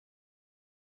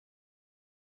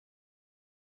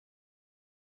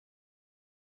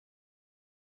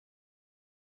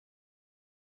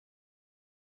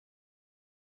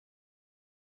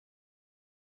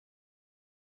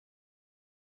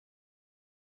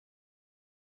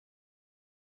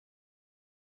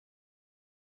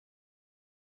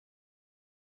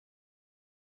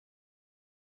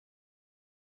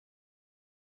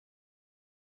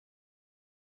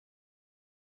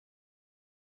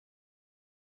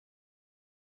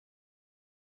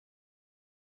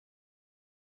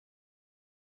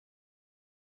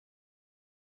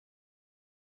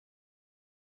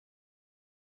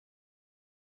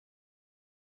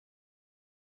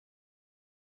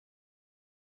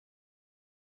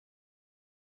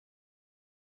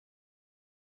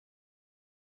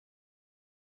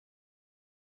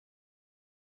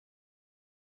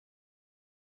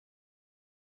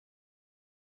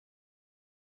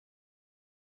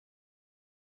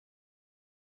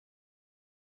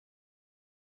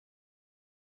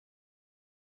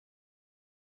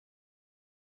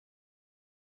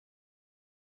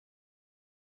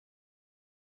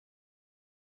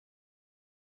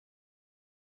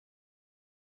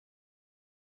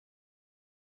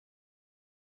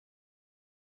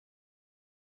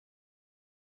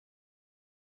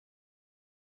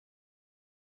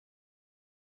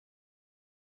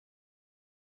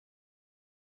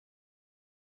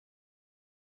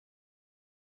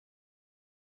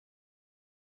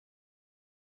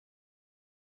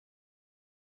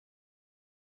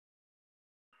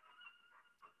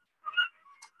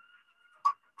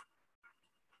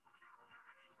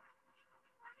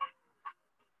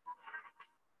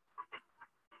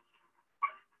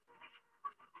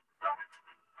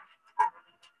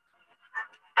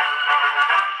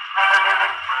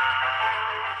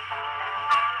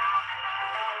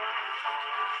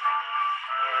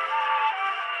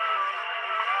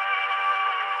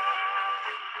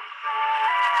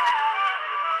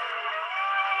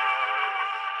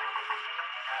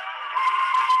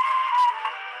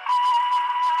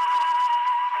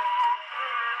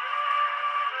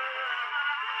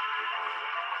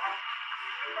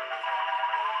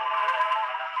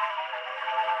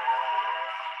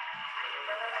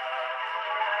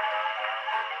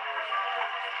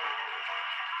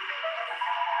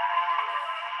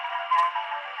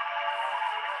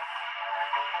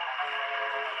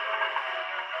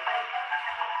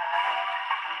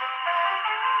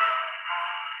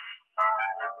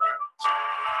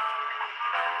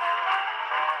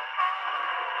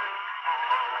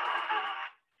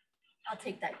I'll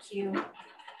take that cue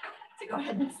to go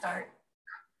ahead and start.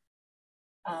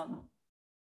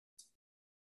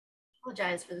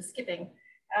 Apologize for the skipping.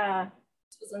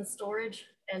 This was in storage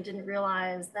and didn't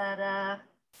realize that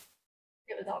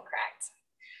it was all cracked.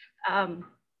 I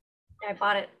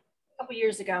bought it a couple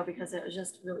years ago because it was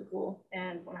just really cool.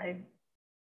 And when I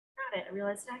got it, I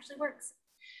realized it actually works.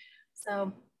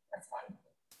 So that's fun.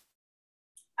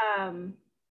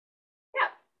 Yeah.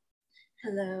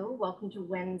 Hello, welcome to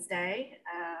Wednesday.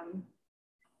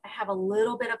 I have a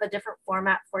little bit of a different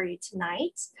format for you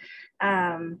tonight.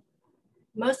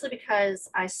 Mostly because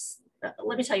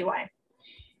let me tell you why.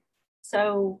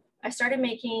 So I started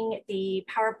making the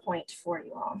PowerPoint for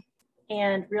you all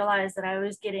and realized that I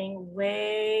was getting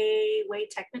way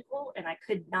technical and I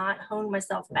could not hone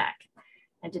myself back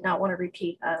and did not want to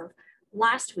repeat of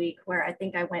last week where I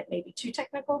think I went maybe too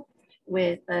technical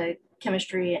with the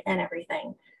chemistry and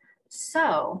everything.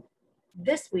 So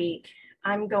this week,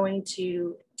 I'm going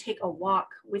to take a walk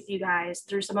with you guys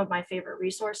through some of my favorite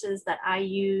resources that I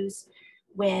use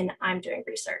when I'm doing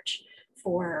research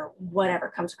for whatever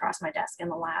comes across my desk in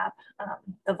the lab,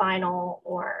 the vinyl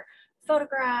or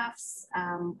photographs.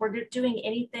 We're doing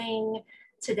anything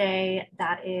today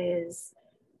that is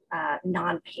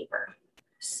non-paper.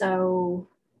 So,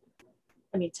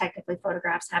 I mean, technically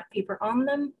photographs have paper on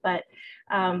them, but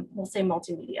we'll say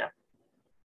multimedia.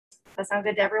 Does that sound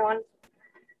good to everyone?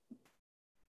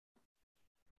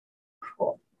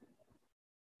 Cool.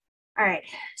 All right,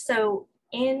 so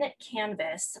in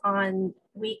Canvas on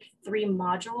week 3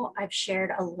 module, I've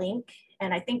shared a link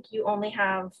and I think you only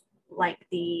have like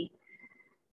the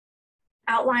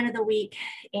outline of the week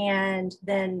and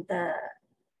then the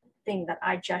thing that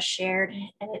I just shared,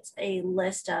 and it's a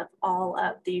list of all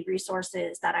of the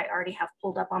resources that I already have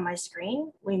pulled up on my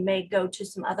screen. We may go to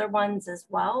some other ones as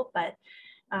well, but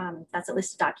that's at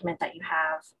least a document that you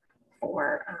have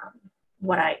for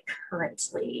what I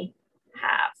currently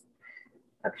have.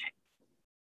 Okay.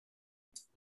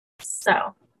 So,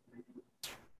 all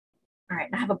right,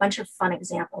 I have a bunch of fun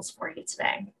examples for you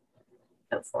today,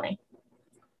 hopefully.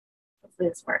 Hopefully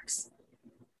this works.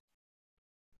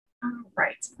 All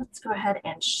right, let's go ahead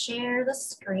and share the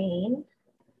screen.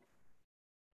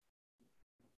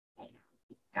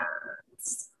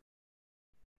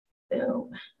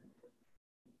 Boom.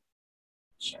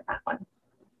 Share that one.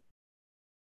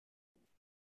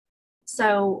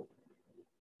 So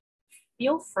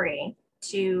feel free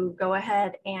to go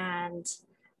ahead and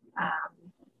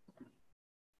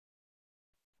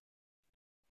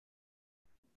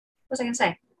what was I gonna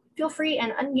say? Feel free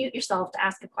and unmute yourself to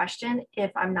ask a question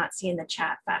if I'm not seeing the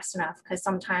chat fast enough, because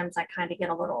sometimes I kind of get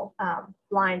a little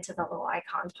blind to the little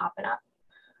icon popping up.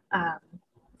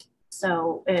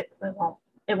 So it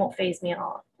won't faze me at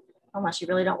all, unless you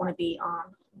really don't want to be on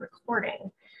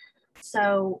recording.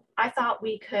 So I thought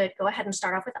we could go ahead and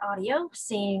start off with audio,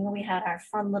 seeing we had our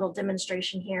fun little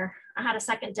demonstration here. I had a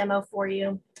second demo for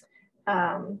you,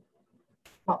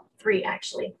 well, 3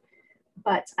 actually,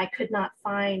 but I could not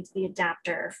find the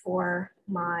adapter for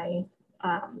my,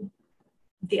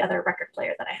 the other record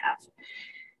player that I have.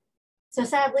 So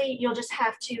sadly, you'll just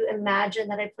have to imagine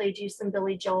that I played you some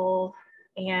Billy Joel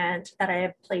and that I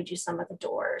have played you some of the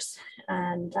Doors.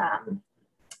 And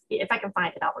if I can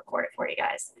find it, I'll record it for you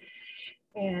guys.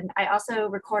 And I also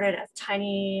recorded a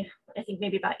tiny, I think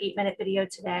maybe about 8-minute video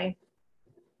today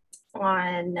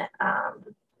on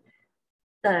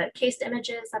the cased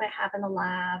images that I have in the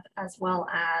lab, as well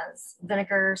as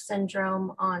vinegar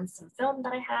syndrome on some film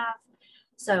that I have.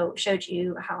 So showed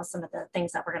you how some of the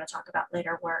things that we're going to talk about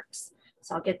later works.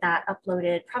 So I'll get that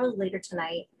uploaded probably later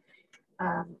tonight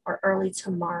or early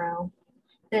tomorrow.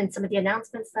 Then some of the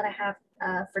announcements that I have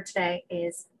for today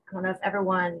is, I don't know if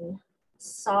everyone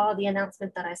saw the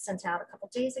announcement that I sent out a couple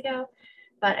days ago,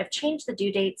 but I've changed the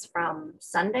due dates from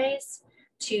Sundays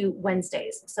to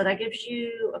Wednesdays. So that gives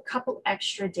you a couple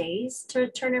extra days to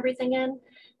turn everything in.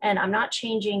 And I'm not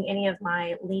changing any of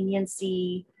my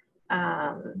leniency,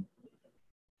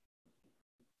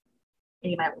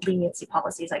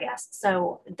 policies, I guess.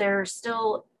 So there's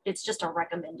still, it's just a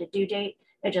recommended due date.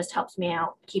 It just helps me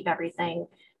out, keep everything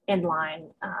in line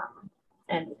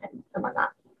and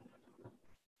whatnot.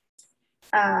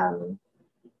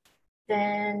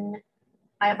 Then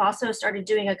I've also started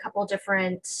doing a couple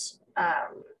different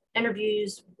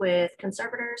interviews with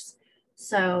conservators.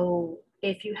 So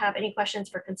if you have any questions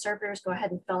for conservators, go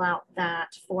ahead and fill out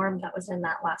that form that was in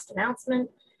that last announcement,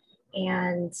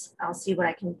 and I'll see what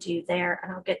I can do there.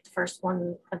 And I'll get the first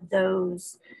one of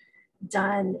those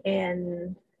done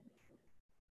in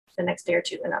the next day or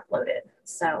two and uploaded.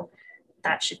 So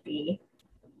that should be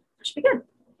good.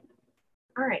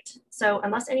 All right. So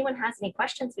unless anyone has any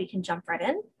questions, we can jump right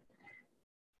in.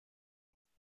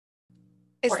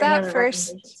 Is that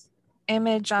first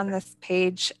image on this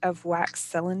page of wax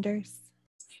cylinders?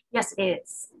 Yes, it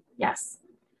is. Yes.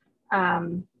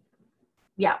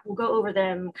 Yeah, we'll go over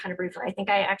them kind of briefly. I think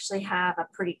I actually have a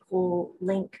pretty cool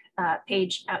link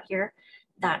page out here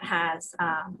that has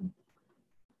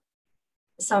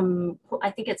some, I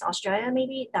think it's Australia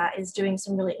maybe, that is doing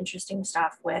some really interesting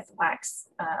stuff with wax.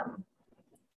 I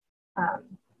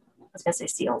was gonna say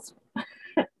seals,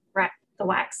 the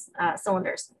wax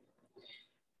cylinders.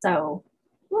 So,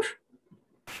 woof.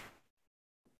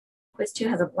 Quiz 2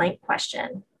 has a blank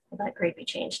question. Will that grade be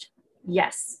changed?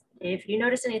 Yes. If you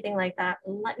notice anything like that,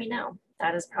 let me know.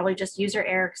 That is probably just user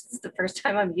error because it's the first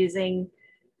time I'm using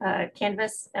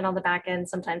Canvas, and on the back end,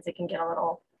 sometimes it can get a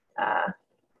little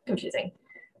confusing.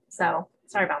 So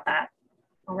sorry about that.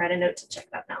 I'll write a note to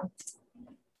check that now.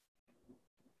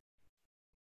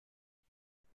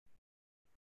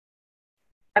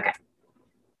 Okay,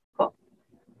 cool.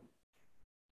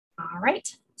 All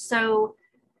right, so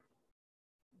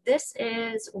this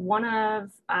is one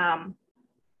of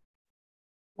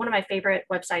my favorite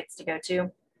websites to go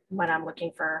to when I'm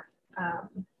looking for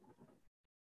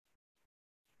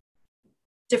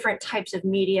different types of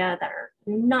media that are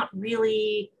not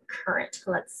really current,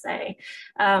 let's say.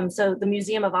 So the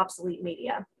Museum of Obsolete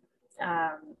Media.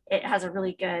 It has a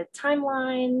really good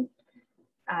timeline,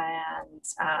 and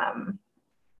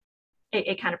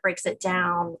it kind of breaks it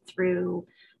down through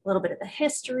a little bit of the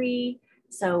history.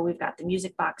 So we've got the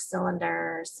music box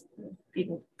cylinders. You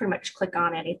can pretty much click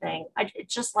on anything. I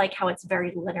just like how it's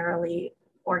very linearly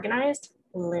organized.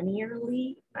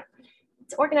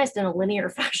 It's organized in a linear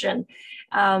fashion.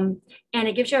 And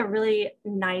it gives you a really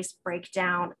nice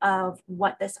breakdown of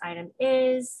what this item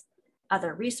is,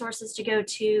 other resources to go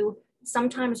to.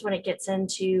 Sometimes when it gets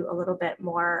into a little bit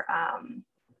more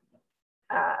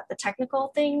the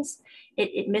technical things,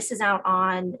 it misses out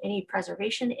on any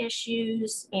preservation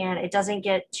issues, and it doesn't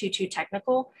get too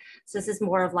technical. So this is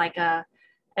more of like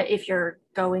if you're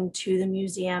going to the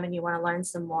museum and you want to learn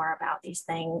some more about these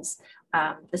things,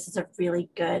 this is a really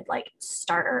good like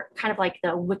starter, kind of like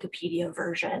the Wikipedia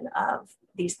version of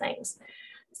these things.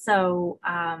 So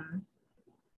I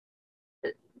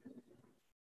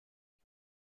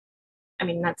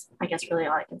mean, that's, I guess, really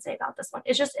all I can say about this one.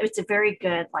 It's a very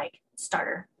good like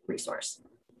starter resource.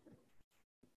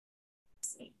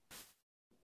 Let's see.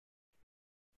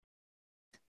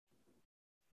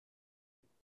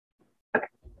 Okay,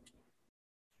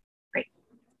 great.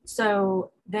 So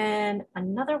then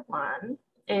another one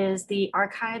is the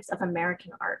Archives of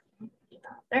American Art.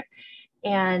 There.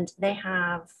 And they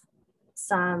have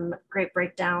some great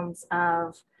breakdowns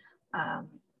of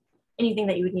anything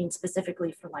that you would need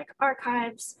specifically for like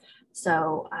archives.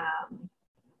 So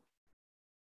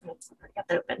oops, I got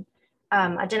that open.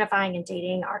 Identifying and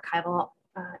dating archival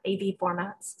AV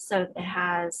formats. So it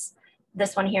has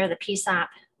this one here, the PSAP.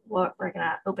 We're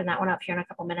gonna open that one up here in a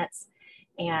couple minutes.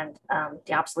 And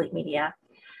the obsolete media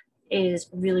is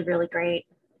really, really great.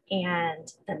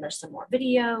 And then there's some more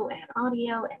video and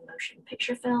audio and motion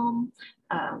picture film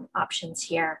options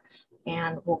here.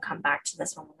 And we'll come back to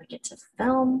this one when we get to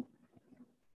film.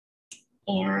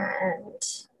 And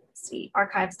let's see,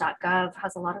 archives.gov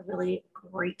has a lot of really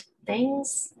great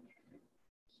things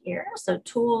here. So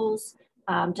tools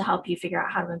to help you figure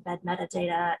out how to embed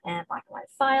metadata and black and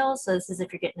white files. So this is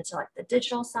if you're getting into like the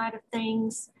digital side of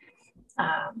things.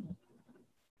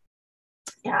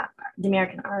 Yeah, the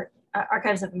American Art,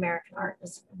 Archives of American Art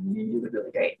is really,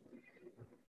 really great.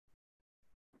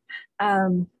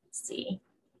 Let's see.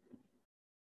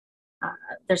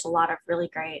 There's a lot of really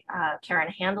great care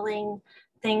and handling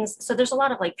things. So there's a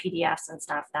lot of like PDFs and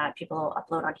stuff that people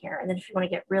upload on here. And then if you want to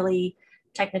get really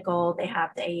technical, they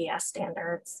have the AES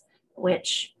standards,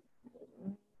 which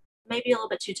may be a little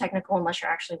bit too technical unless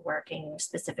you're actually working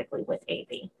specifically with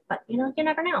AV, but you know, you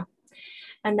never know.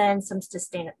 And then some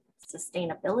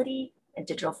sustainability and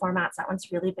digital formats. That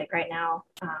one's really big right now.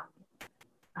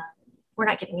 We're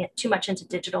not getting it too much into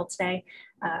digital today.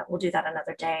 We'll do that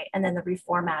another day. And then the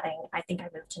reformatting, I think I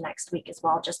moved to next week as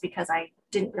well, just because I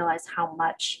didn't realize how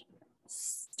much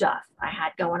stuff I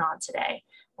had going on today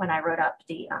when I wrote up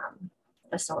the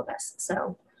syllabus.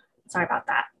 So Sorry about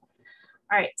that.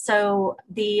 All right, so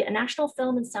the National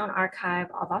Film and Sound Archive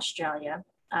of Australia,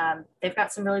 they've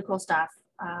got some really cool stuff,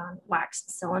 wax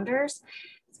cylinders.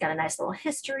 It's got a nice little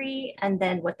history. And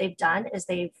then what they've done is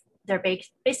they're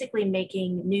basically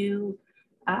making new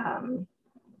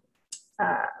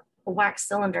wax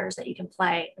cylinders that you can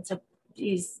play. And so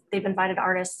they've invited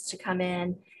artists to come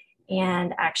in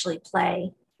and actually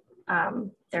play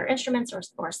their instruments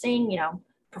or sing,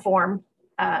 perform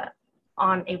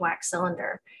on a wax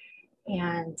cylinder.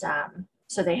 And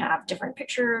so they have different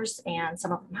pictures, and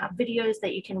some of them have videos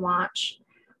that you can watch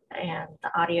and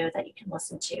the audio that you can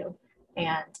listen to.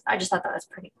 And I just thought that was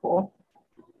pretty cool.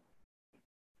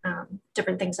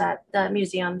 Different things that the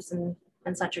museums and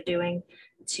such are doing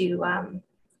to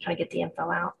try to get the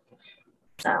info out.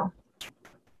 So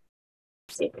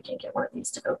see if we can get one of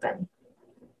these to open.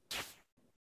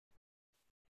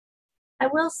 I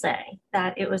will say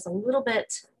that it was a little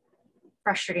bit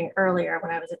frustrating earlier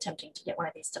when I was attempting to get one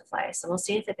of these to play. So we'll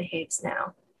see if it behaves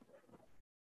now.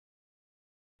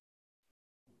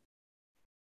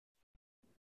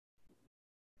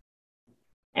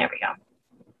 There we go.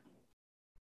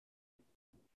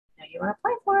 Now you want to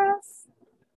play for us?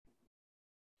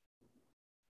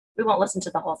 We won't listen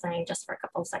to the whole thing, just for a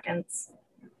couple of seconds.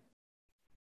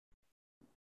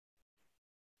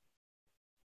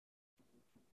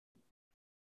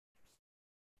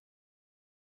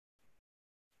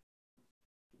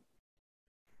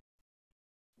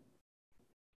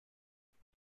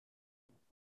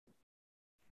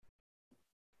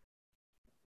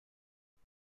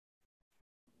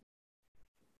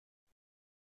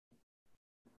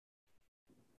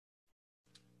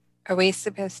 Are we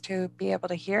supposed to be able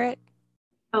to hear it?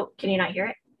 Oh, can you not hear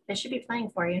it? It should be playing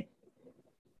for you.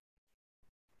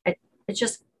 It's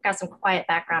just got some quiet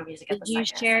background music. Did you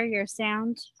share your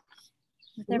sound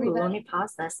with everybody? Let me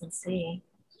pause this and see.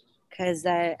 Because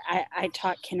I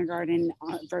taught kindergarten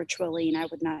virtually, and I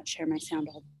would not share my sound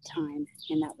all the time,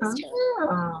 and that was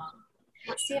terrible.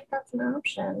 Let's see if that's an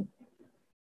option.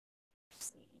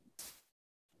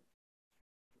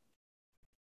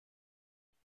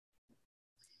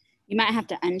 You might have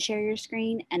to unshare your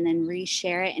screen and then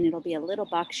reshare it, and it'll be a little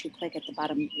box you click at the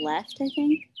bottom left, I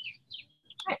think.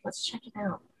 All right, let's check it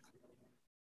out.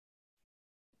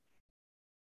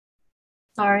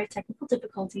 Sorry, technical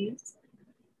difficulties.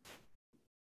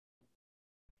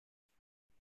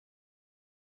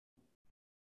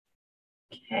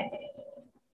 Okay,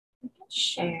 we can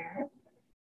share.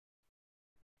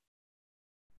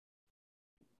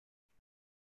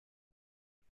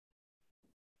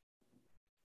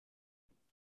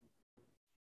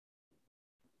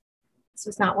 This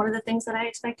was not one of the things that I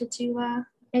expected to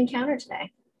encounter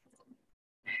today.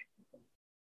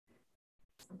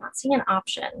 I'm not seeing an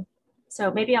option. So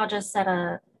maybe I'll just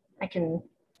I can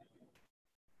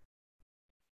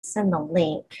send the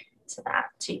link to that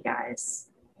to you guys.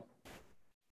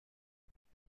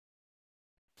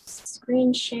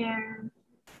 Screen share.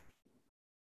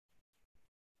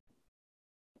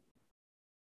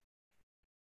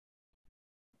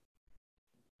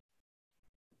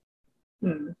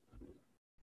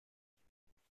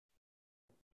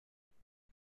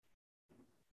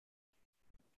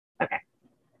 Okay,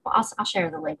 well, I'll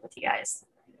share the link with you guys.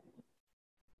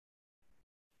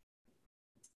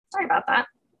 Sorry about that.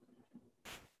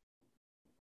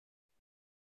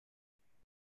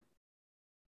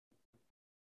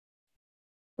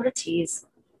 What a tease.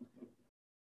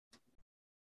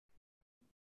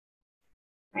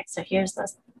 All right, so here's the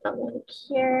link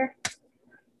here.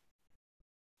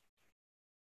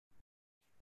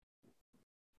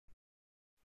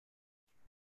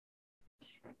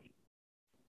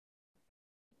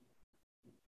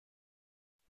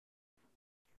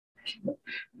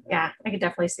 Yeah, I could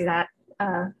definitely see that.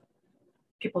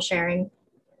 People sharing,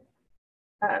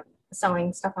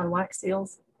 selling stuff on wax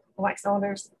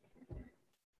cylinders.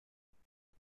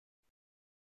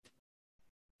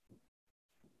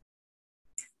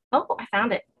 Oh, I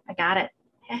found it. I got it.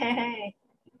 Hey.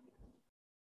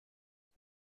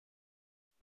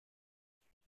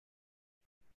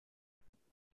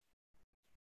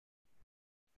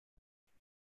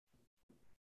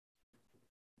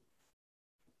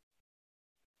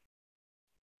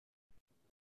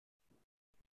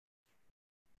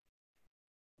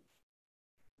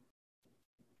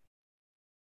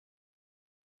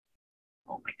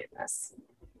 Oh my goodness.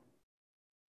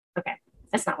 Okay,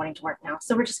 it's not wanting to work now.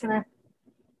 So we're just gonna,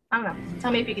 I don't know.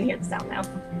 Tell me if you can hear the sound now.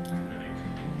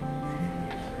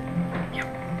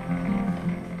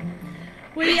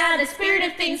 We are the Spirit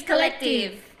of Things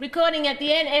Collective, recording at the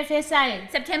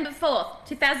NFSA, September 4th,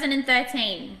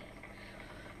 2013.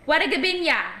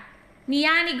 Wadagabinya,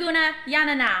 Niani guna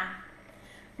yanana.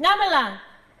 Ngamalang,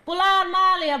 pulaan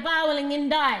malia bawaling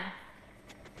inday.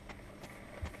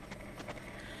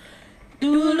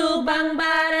 Dulu bang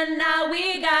badan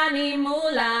nawi gani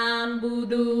mulam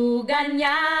budu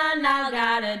ganya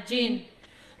nagara jin.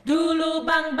 Dulu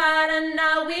bang badan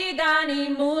nawi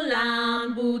gani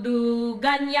mulam budu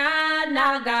ganya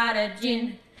nagara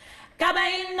jin.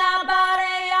 Kabain na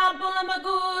bare ya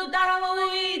bulamagu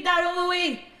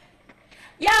darului.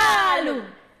 Yalu.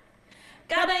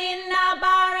 Kabain na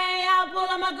bare ya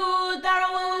bulamagu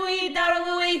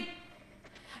darului.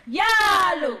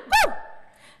 Yalu. Woo!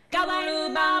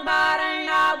 Kabalu bang barang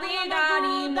awi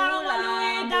gani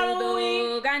mulam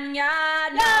budu ganya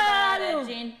nagara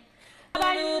jin.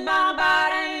 Kabalu bang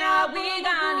barang awi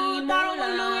gani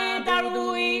mulam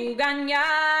budu ganya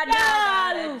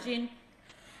nagara jin.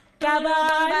 Kabang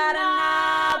barang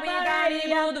awi gani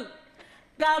budu.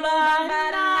 Kabang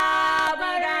barang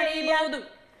awi gani budu.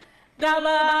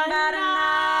 Kabang barang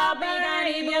awi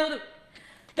gani budu.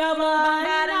 Kabang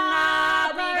barang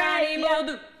awi gani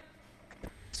budu.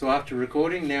 So after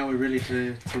recording, now we're ready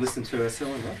to listen to our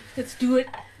cylinder. Let's do it.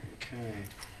 Okay.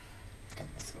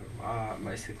 So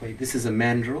basically, this is a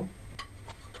mandrel.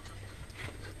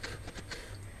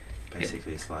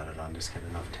 Basically, slide it on, just get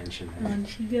enough tension there. On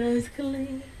she goes,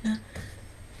 Kalina.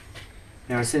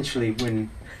 Now, essentially, when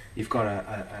you've got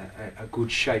a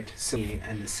good shaped cylinder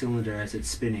and the cylinder as it's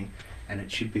spinning, and it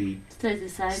should be Stays the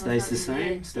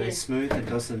same. stays smooth. It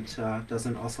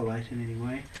doesn't oscillate in any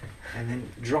way, and then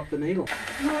drop the needle.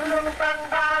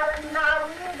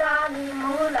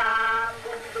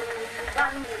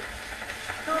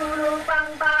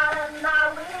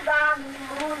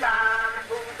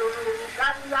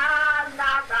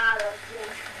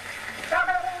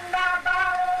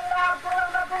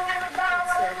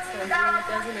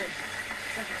 Doesn't it?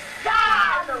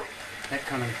 That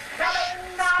kind of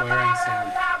squaring sound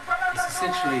is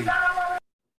essentially.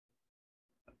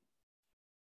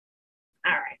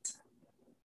 All right.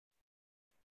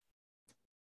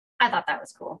 I thought that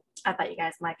was cool. I thought you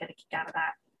guys might get a kick out of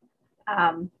that.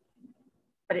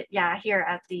 But yeah, here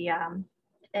at the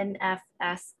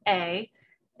NFSA,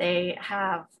 they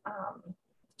have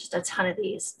just a ton of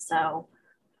these. So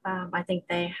I think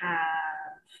they have,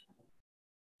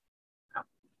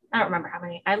 I don't remember how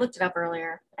many. I looked it up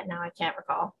earlier and now I can't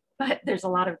recall, but there's a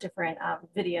lot of different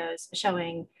videos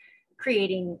showing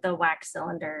creating the wax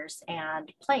cylinders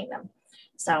and playing them.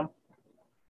 So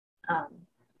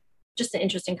just an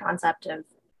interesting concept of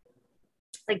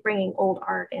like bringing old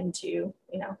art into,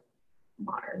 you know,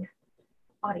 modern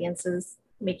audiences,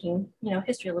 making, you know,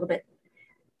 history a little bit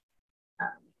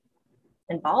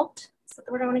involved. Is that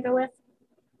the word I want to go with?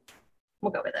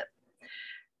 We'll go with it.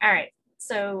 All right.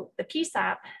 So the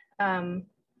PSAP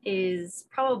is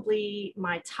probably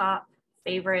my top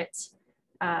favorite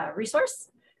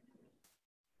resource.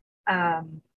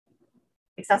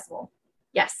 Accessible.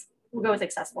 Yes, we'll go with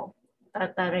accessible.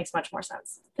 That makes much more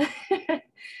sense. It's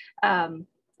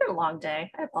been a long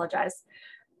day. I apologize.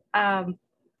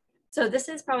 So this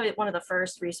is probably one of the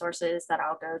first resources that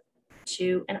I'll go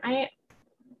to, and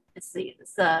it's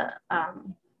the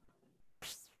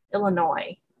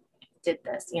Illinois did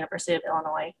this, University of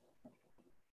Illinois.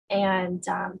 And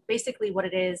basically what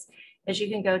it is you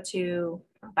can go to,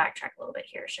 I'll backtrack a little bit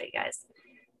here, show you guys.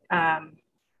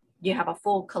 You have a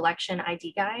full collection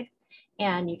ID guide,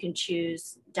 and you can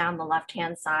choose down the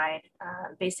left-hand side,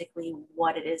 basically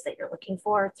what it is that you're looking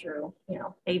for through, you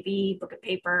know, AV, book of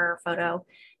paper, photo,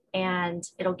 and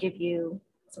it'll give you,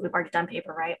 so we've already done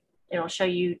paper, right? It'll show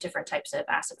you different types of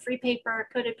acid-free paper,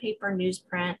 coated paper,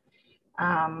 newsprint,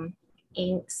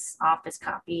 inks, office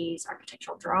copies,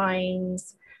 architectural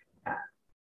drawings,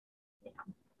 you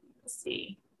know, let's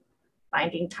see,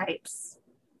 binding types.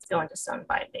 Let's go into stone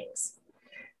bindings.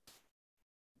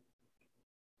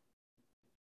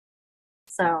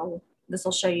 So this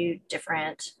will show you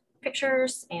different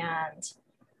pictures, and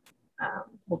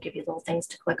we'll give you little things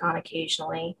to click on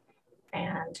occasionally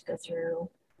and go through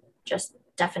just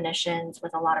definitions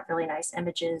with a lot of really nice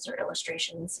images or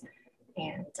illustrations.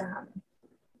 And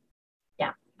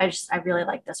yeah, I really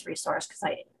like this resource because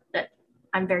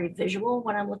I'm very visual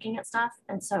when I'm looking at stuff.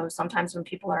 And so sometimes when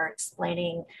people are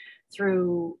explaining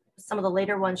through some of the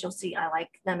later ones, you'll see I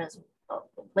like them as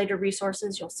later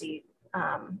resources. You'll see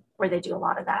where they do a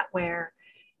lot of that, where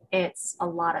it's a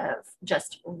lot of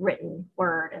just written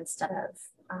word instead of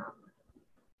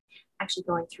actually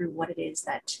going through what it is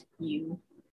that you,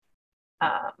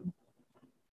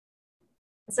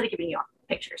 instead of giving you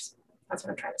pictures. That's what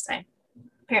I'm trying to say.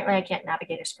 Apparently I can't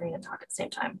navigate a screen and talk at the same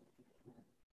time.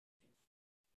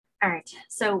 All right,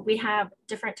 so we have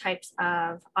different types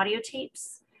of audio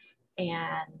tapes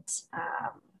and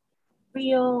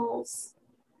reels.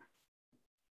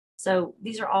 So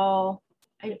these are all,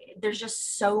 there's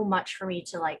just so much for me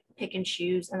to like pick and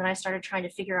choose. And then I started trying to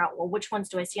figure out, well, which ones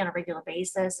do I see on a regular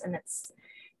basis? And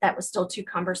that was still too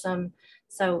cumbersome.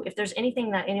 So if there's anything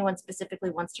that anyone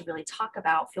specifically wants to really talk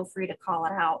about, feel free to call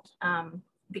it out,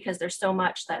 because there's so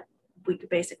much that we could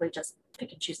basically just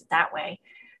pick and choose it that way.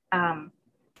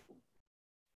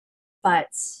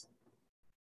 But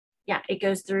yeah, it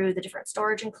goes through the different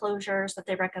storage enclosures that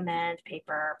they recommend: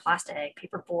 paper, plastic,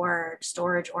 paperboard,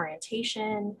 storage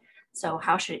orientation. So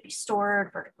how should it be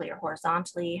stored, vertically or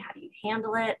horizontally? How do you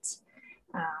handle it?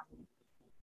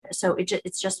 So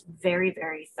it's just very,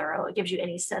 very thorough. It gives you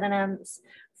any synonyms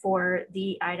for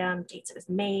the item, dates it was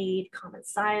made, common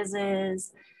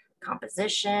sizes,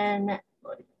 composition,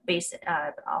 basic,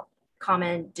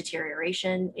 common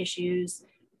deterioration issues,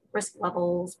 risk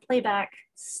levels, playback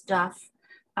stuff,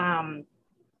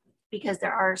 because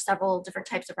there are several different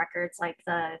types of records. Like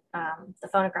the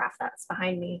phonograph that's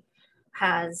behind me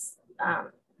has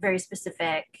very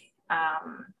specific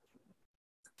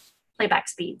playback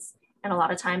speeds, and a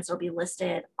lot of times it'll be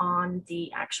listed on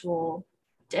the actual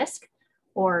disc,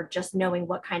 or just knowing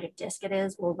what kind of disc it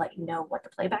is will let you know what the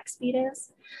playback speed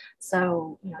is.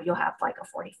 So, you know, you'll have like a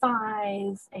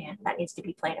 45, and that needs to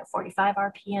be played at 45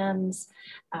 RPMs,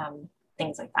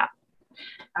 things like that.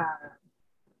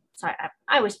 So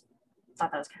I always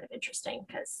thought that was kind of interesting,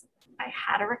 because I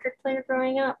had a record player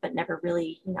growing up, but never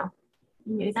really, you know,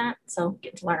 knew that. So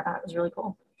getting to learn about it was really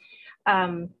cool.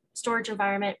 Storage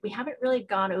environment, we haven't really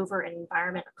gone over an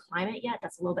environment or climate yet.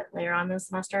 That's a little bit later on this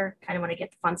semester. Kind of want to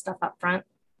get the fun stuff up front.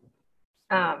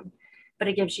 But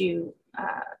it gives you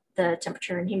the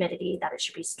temperature and humidity that it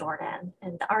should be stored in.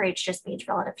 And the RH just means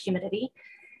relative humidity.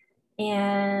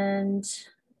 And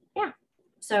yeah,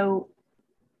 so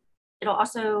it'll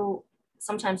also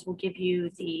sometimes will give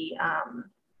you the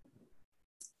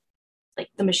like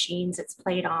the machines it's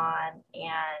played on,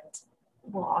 and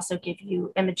will also give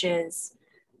you images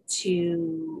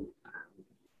to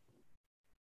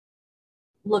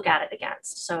look at it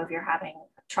against. So if you're having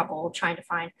trouble trying to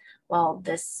find, well,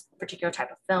 this particular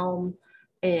type of film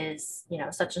is, you know,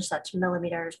 such and such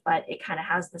millimeters, but it kind of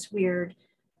has this weird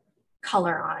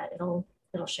color on it, it'll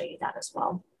show you that as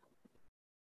well.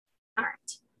 All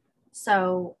right,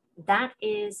 so that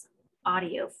is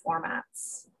audio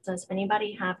formats. Does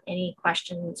anybody have any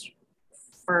questions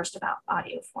first about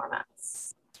audio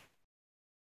formats?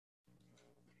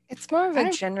 It's more of a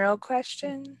general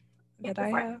question that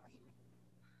I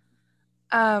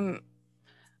have.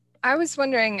 I was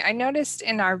wondering, I noticed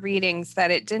in our readings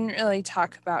that it didn't really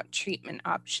talk about treatment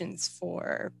options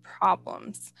for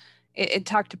problems. It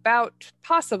talked about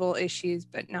possible issues,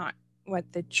 but not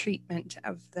what the treatment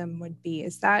of them would be.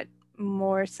 Is that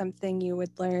more something you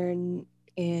would learn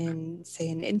in, say,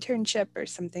 an internship or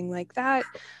something like that?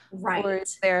 Right. Or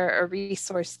is there a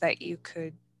resource that you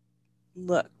could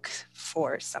look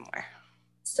for somewhere?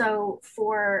 So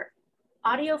for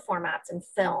audio formats and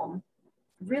film,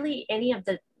 really any of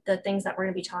the things that we're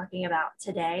going to be talking about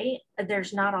today,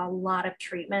 there's not a lot of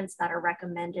treatments that are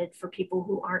recommended for people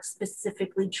who aren't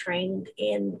specifically trained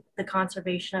in the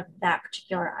conservation of that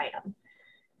particular item,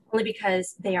 only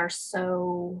because they are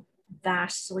so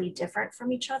vastly different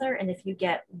from each other. And if you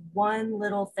get one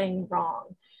little thing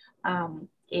wrong,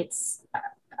 it's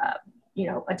you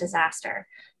know, a disaster.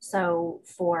 So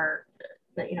for,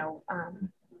 you know,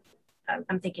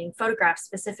 I'm thinking photographs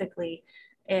specifically,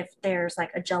 if there's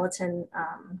like a gelatin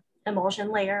emulsion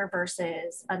layer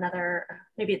versus another,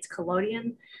 maybe it's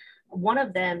collodion, one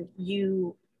of them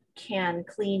you can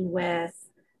clean with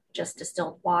just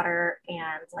distilled water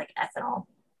and like ethanol,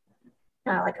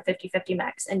 like a 50-50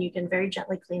 mix, and you can very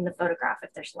gently clean the photograph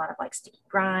if there's a lot of like sticky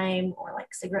grime or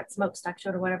like cigarette smoke stuck to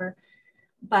it or whatever.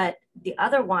 But the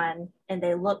other one, and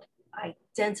they look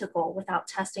identical without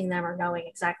testing them or knowing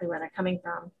exactly where they're coming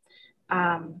from.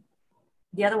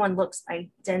 The other one looks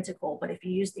identical, but if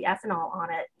you use the ethanol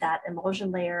on it, that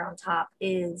emulsion layer on top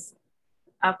is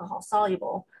alcohol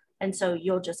soluble. And so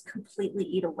you'll just completely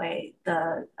eat away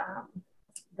the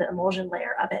emulsion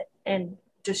layer of it and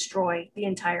destroy the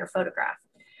entire photograph.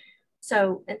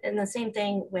 So, and the same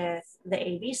thing with the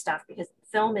AV stuff, because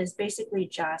film is basically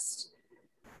just,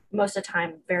 most of the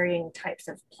time, varying types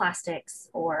of plastics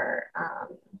or,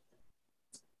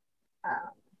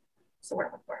 so what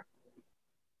am I looking for?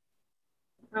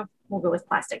 Well, we'll go with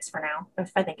plastics for now.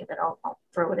 If I think of it, I'll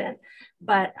throw it in.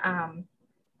 But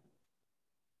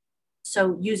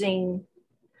so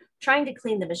trying to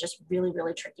clean them is just really,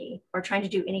 really tricky, or trying to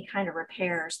do any kind of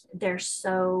repairs. They're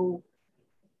so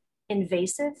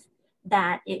invasive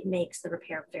that it makes the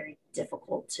repair very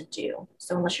difficult to do.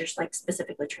 So unless you're like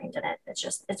specifically trained in it,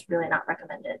 it's really not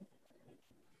recommended.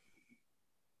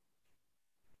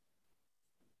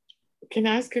 Can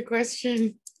I ask a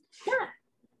question? Yeah.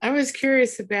 I was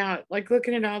curious about like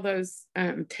looking at all those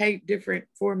tape different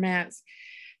formats.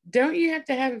 Don't you have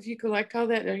to have, if you collect all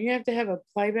that, don't you have to have a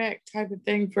playback type of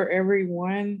thing for every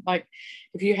one? Like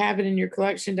if you have it in your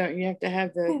collection, don't you have to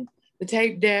have the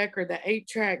tape deck or the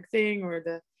 8-track thing or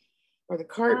the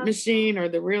cart machine or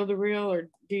the reel to reel, or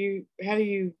how do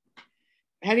you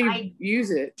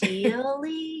use it?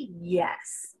 Ideally,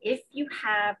 yes. If you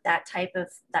have that type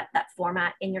of that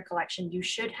format in your collection, you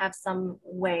should have some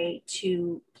way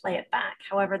to play it back.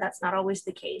 However, that's not always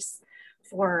the case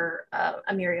for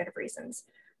a myriad of reasons.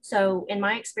 So in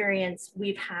my experience,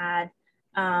 we've had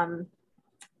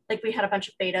we had a bunch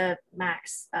of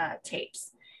Betamax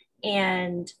tapes,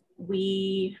 and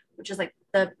which is like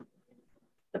the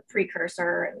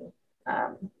precursor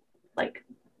and like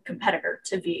competitor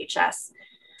to VHS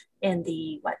in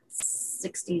the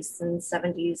 60s and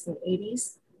 70s and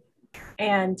 80s.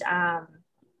 And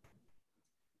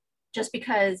just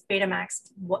because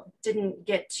Betamax didn't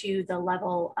get to the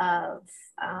level of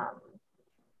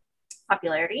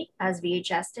popularity as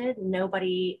VHS did,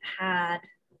 nobody had,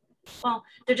 well,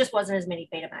 there just wasn't as many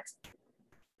Betamax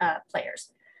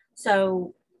players.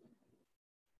 So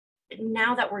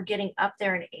now that we're getting up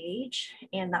there in age,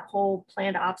 and that whole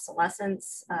planned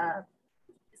obsolescence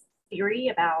theory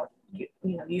about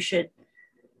you should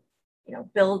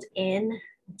build in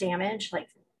damage, like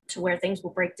to where things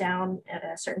will break down at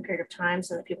a certain period of time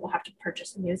so that people have to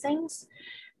purchase new things.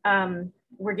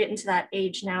 We're getting to that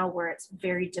age now where it's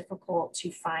very difficult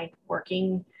to find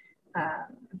working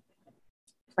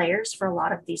players for a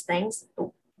lot of these things.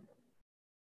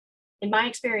 In my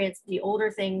experience, the older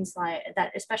things like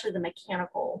that, especially the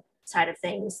mechanical side of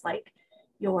things, like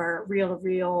your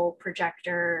reel-to-reel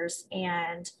projectors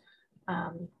and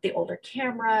the older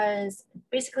cameras,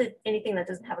 basically anything that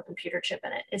doesn't have a computer chip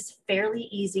in it, is fairly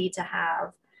easy to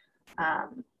have,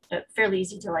 fairly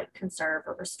easy to like conserve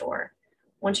or restore.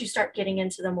 Once you start getting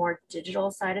into the more digital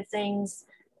side of things,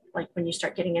 like when you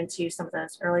start getting into some of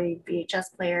those early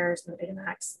VHS players and the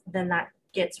Betamax, then that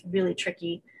gets really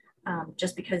tricky.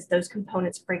 Just because those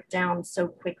components break down so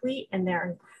quickly and they're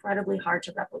incredibly hard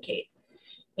to replicate.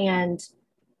 And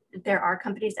there are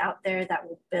companies out there that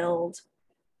will build,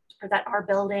 or that are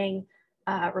building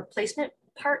replacement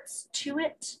parts to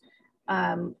it,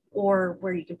 or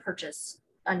where you can purchase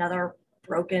another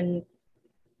broken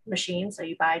machine. So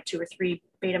you buy 2 or 3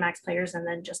 Betamax players and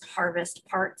then just harvest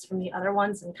parts from the other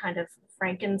ones and kind of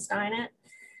Frankenstein it.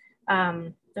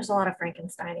 There's a lot of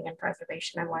Frankensteining and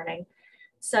preservation I'm learning.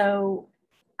 So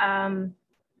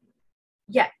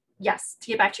yes, to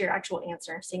get back to your actual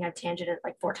answer, seeing I've tangented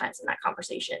like 4 times in that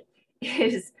conversation,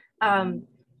 is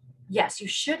yes, you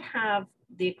should have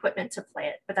the equipment to play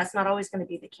it, but that's not always going to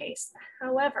be the case.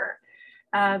 However,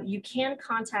 you can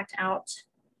contact out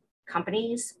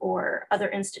companies or other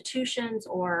institutions,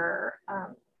 or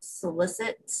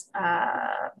solicit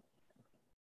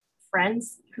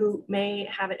friends who may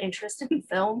have an interest in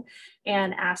film,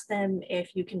 and ask them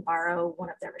if you can borrow one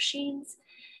of their machines.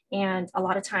 And a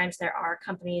lot of times there are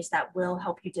companies that will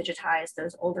help you digitize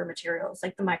those older materials,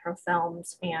 like the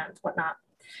microfilms and whatnot.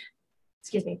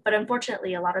 Excuse me. But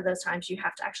unfortunately, a lot of those times you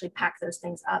have to actually pack those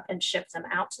things up and ship them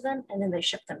out to them, and then they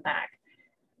ship them back.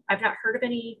 I've not heard of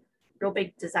any real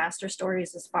big disaster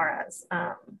stories as far as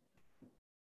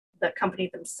the company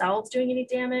themselves doing any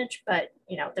damage, but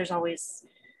there's always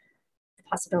the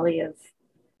possibility of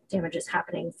damages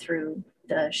happening through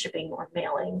the shipping or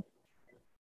mailing.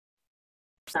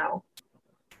 So,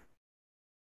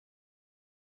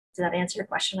 does that answer your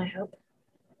question, I hope?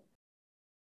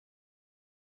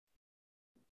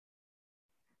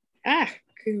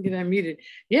 Couldn't get unmuted.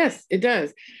 Yes, it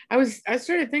does. I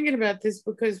started thinking about this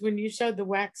because when you showed the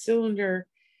wax cylinder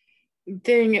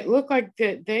thing, it looked like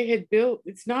that they had built,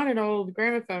 it's not an old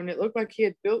gramophone. It looked like he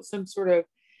had built some sort of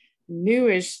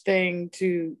newish thing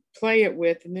to play it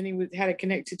with, and then he had it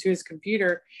connected to his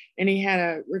computer, and he had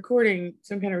a recording,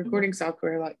 some kind of recording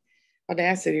software like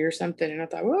Audacity or something. And I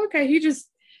thought, well, okay, he just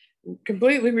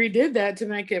completely redid that to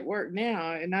make it work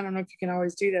now. And I don't know if you can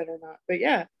always do that or not, but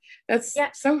yeah, that's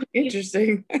so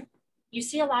interesting. You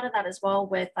see a lot of that as well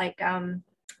with like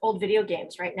old video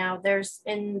games right now. There's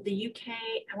in the UK,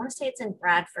 I want to say it's in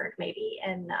Bradford maybe,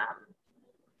 and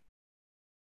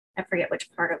I forget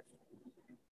which part of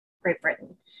Great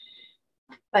Britain,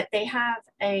 but they have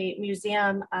a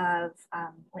museum of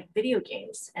like video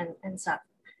games and stuff.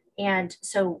 And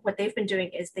so what they've been doing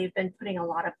is they've been putting a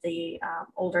lot of the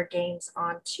older games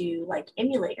onto like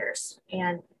emulators,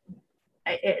 and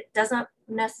it doesn't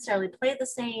necessarily play the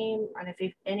same. And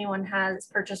if anyone has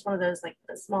purchased one of those, like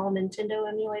the small Nintendo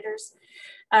emulators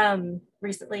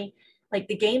recently, like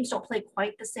the games don't play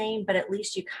quite the same, but at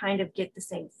least you kind of get the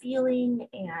same feeling,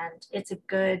 and it's a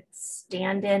good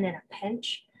stand-in in a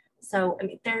pinch. So, I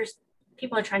mean,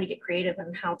 people are trying to get creative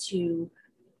on how to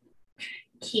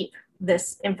keep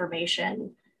this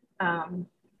information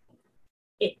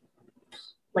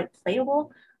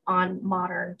playable on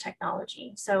modern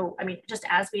technology. So, I mean, just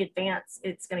as we advance,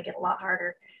 it's going to get a lot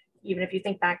harder. Even if you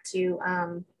think back to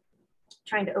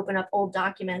trying to open up old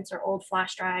documents or old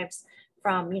flash drives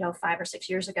from 5 or 6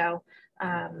 years ago,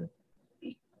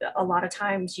 a lot of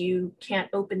times you can't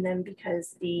open them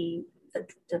because the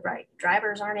right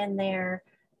drivers aren't in there.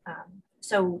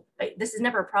 So this is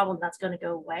never a problem that's going to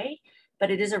go away, but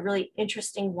it is a really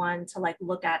interesting one to like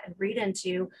look at and read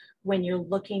into when you're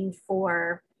looking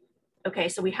for, okay,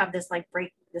 so we have this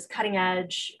this cutting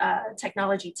edge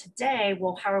technology today.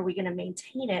 Well, how are we going to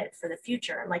maintain it for the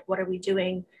future? And like, what are we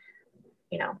doing,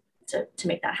 to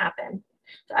make that happen?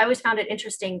 So I always found it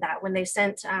interesting that when they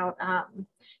sent out I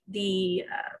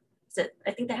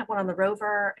think they have one on the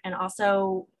rover, and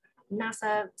also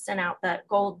NASA sent out that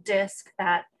gold disc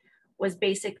that was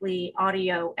basically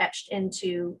audio etched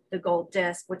into the gold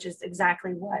disc, which is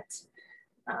exactly what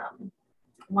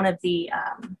one of the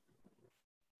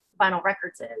vinyl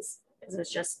records is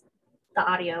it's just the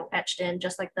audio etched in,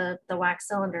 just like the wax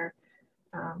cylinder.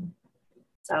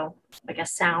 So I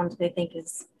guess sound they think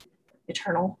is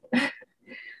eternal.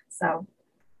 So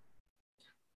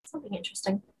something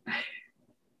interesting.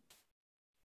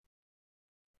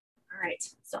 All right,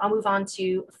 so I'll move on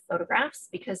to photographs,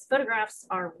 because photographs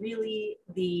are really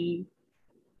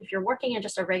if you're working in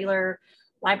just a regular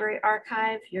library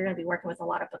archive, you're going to be working with a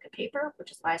lot of book and paper,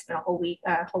 which is why I spent a whole week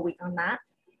on that.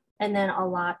 And then a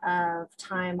lot of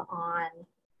time on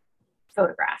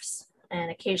photographs, and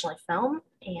occasionally film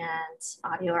and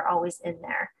audio are always in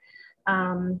there.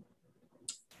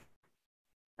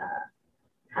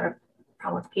 Had a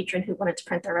problem with a patron who wanted to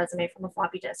print their resume from a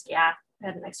floppy disk. Yeah, I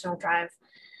had an external drive.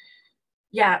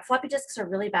 Yeah, floppy disks are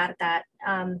really bad at that.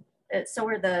 So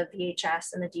are the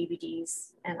VHS and the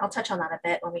DVDs, and I'll touch on that a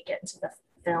bit when we get into the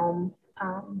film.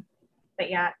 But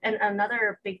yeah, and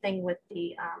another big thing with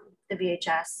the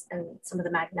VHS and some of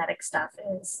the magnetic stuff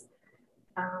is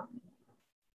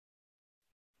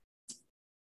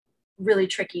really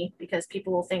tricky, because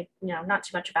people will think, not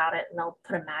too much about it, and they'll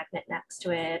put a magnet next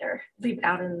to it or leave it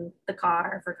out in the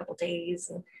car for a couple of days,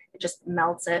 and it just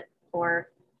melts it or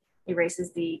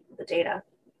erases the data.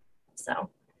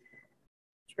 So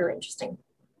it's really interesting.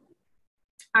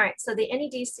 All right, so the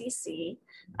NEDCC,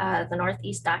 the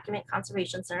Northeast Document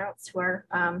Conservation Center, that's who our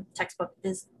textbook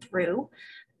is through.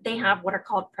 They have what are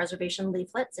called preservation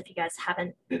leaflets, if you guys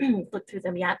haven't looked through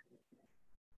them yet.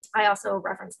 I also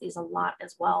reference these a lot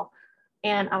as well.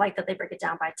 And I like that they break it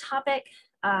down by topic.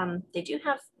 They do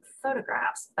have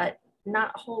photographs, but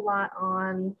not a whole lot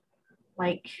on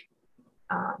like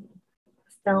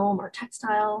film or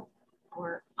textile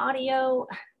or audio.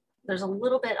 There's a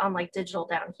little bit on like digital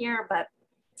down here, but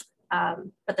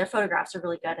their photographs are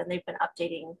really good, and they've been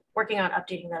working on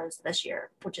updating those this year,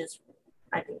 which is,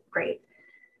 I think, great.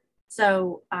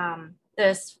 So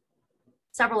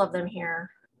several of them here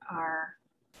are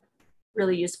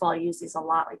really useful. I use these a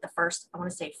lot. Like the first, I want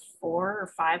to say 4 or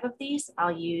 5 of these, I'll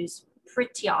use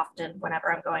pretty often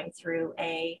whenever I'm going through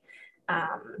a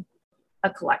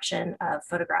collection of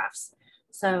photographs.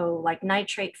 So like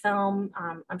nitrate film,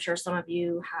 I'm sure some of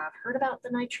you have heard about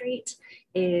the nitrate.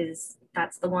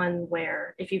 That's the one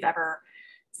where if you've ever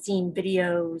seen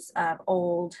videos of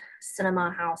old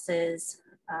cinema houses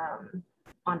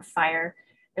on fire,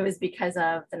 it was because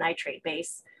of the nitrate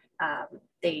base.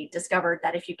 They discovered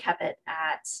that if you kept it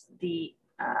at the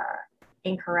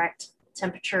incorrect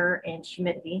temperature and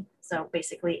humidity, so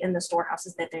basically in the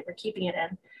storehouses that they were keeping it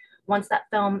in, once that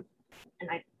film, and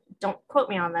I don't quote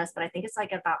me on this, but I think it's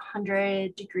like about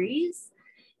 100 degrees,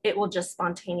 it will just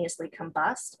spontaneously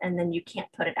combust, and then you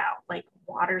can't put it out. Like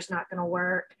water's not going to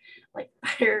work, like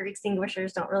fire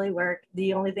extinguishers don't really work.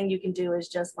 The only thing you can do is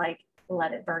just like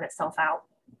let it burn itself out.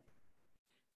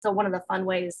 So one of the fun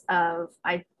ways of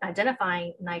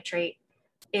identifying nitrate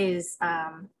is,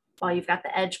 well, you've got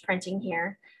the edge printing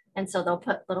here, and so they'll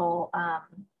put little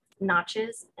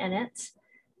notches in it,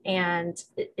 and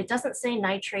it doesn't say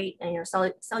nitrate and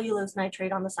cellulose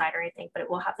nitrate on the side or anything, but it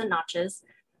will have the notches.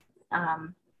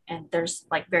 And there's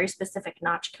like very specific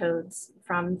notch codes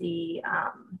from the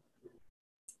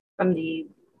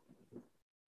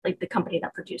like the company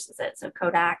that produces it. So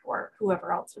Kodak or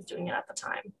whoever else was doing it at the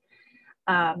time.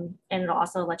 And it'll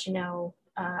also let you know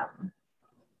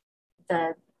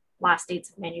the last dates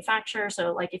of manufacture.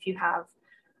 So like if you have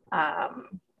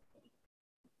an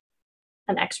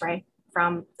X-ray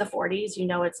from the 40s, you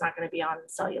know it's not going to be on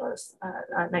cellulose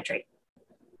nitrate.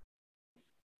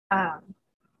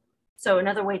 So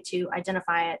another way to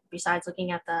identify it, besides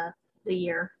looking at the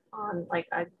year on like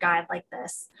a guide like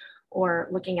this, or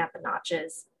looking at the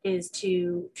notches, is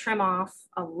to trim off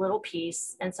a little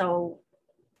piece. And so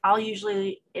I'll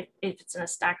usually, if it's in a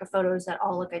stack of photos that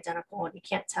all look identical and you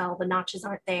can't tell, the notches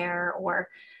aren't there, or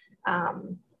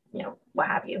you know, what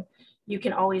have you, you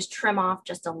can always trim off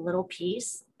just a little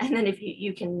piece. And then if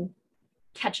you can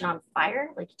catch it on fire,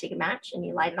 like you take a match and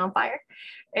you light it on fire,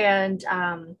 and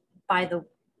by the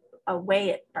way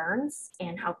it burns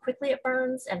and how quickly it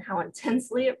burns and how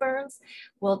intensely it burns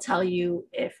will tell you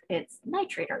if it's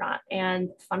nitrate or not.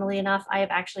 And funnily enough, I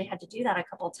have actually had to do that a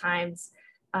couple of times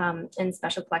in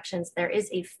special collections. There is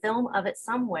a film of it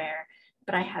somewhere,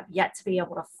 but I have yet to be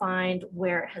able to find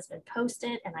where it has been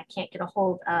posted, and I can't get a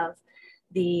hold of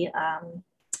the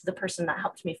person that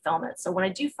helped me film it. So when I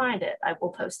do find it, I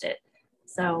will post it.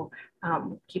 So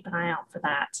keep an eye out for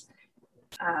that.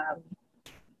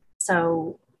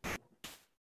 So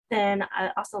then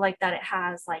I also like that it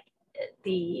has like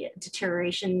the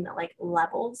deterioration like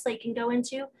levels that you can go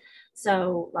into.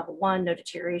 So level 1, no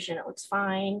deterioration, it looks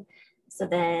fine. So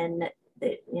then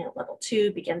level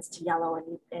 2 begins to yellow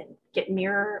and get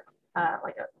mirror,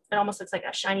 it almost looks like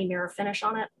a shiny mirror finish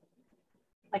on it,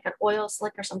 like an oil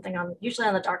slick or something on, usually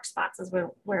on the dark spots is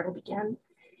where it'll begin.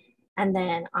 And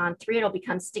then on 3, it'll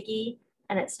become sticky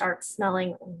and it starts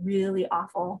smelling really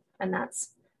awful. And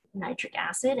that's nitric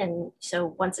acid. And so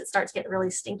once it starts getting really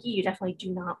stinky, you definitely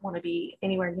do not want to be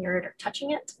anywhere near it or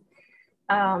touching it.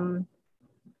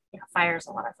 Fire is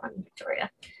a lot of fun,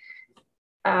 Victoria.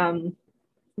 I'm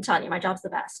telling you, my job's the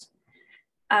best.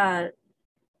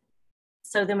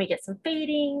 So then we get some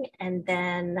fading, and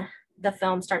then the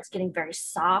film starts getting very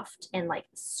soft and like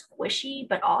squishy,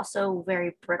 but also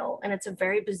very brittle. And it's a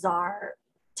very bizarre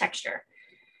texture.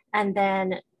 And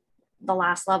then the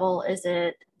last level is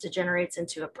it degenerates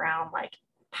into a brown like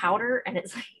powder, and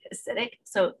it's like acidic.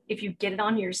 So if you get it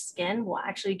on your skin, will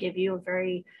actually give you a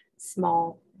very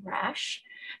small rash.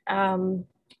 I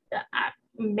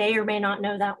may or may not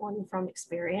know that one from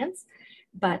experience,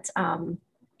 but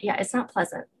yeah, it's not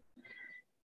pleasant.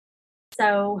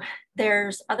 So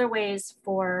there's other ways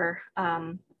for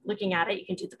looking at it. You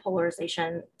can do the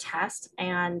polarization test,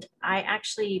 and I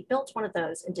actually built one of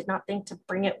those and did not think to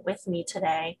bring it with me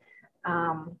today.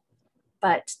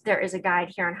 But there is a guide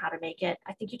here on how to make it.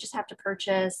 I think you just have to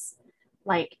purchase,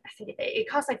 like, I think it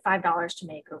costs like $5 to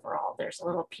make overall. There's a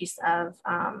little piece of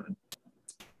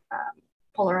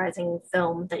polarizing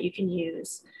film that you can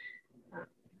use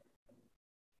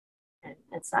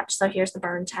and such. So here's the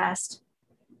burn test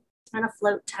and a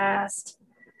float test.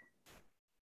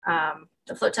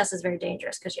 The float test is very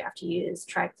dangerous because you have to use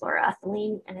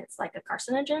trichloroethylene, and it's like a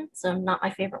carcinogen. So not my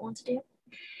favorite one to do.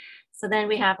 So then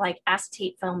we have like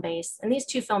acetate film base, and these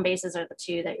 2 film bases are the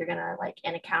 2 that you're gonna like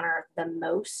encounter the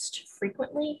most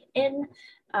frequently in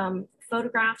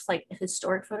photographs, like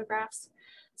historic photographs.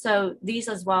 So these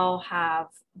as well have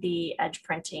the edge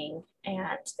printing,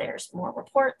 and there's more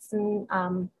reports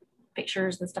and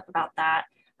pictures and stuff about that.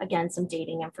 Again, some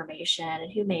dating information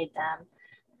and who made them,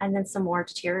 and then some more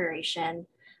deterioration.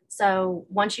 So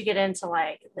once you get into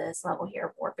like this level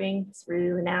here, warping, it's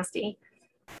really nasty.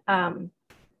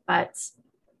 But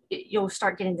you'll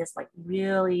start getting this like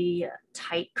really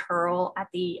tight curl at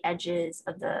the edges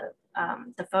of the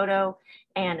photo,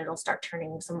 and it'll start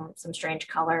turning some strange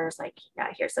colors. Like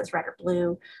here it says red or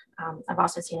blue. I've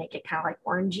also seen it get kind of like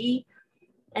orangey.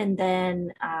 And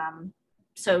then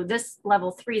so this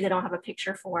level 3 they don't have a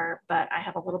picture for, but I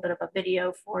have a little bit of a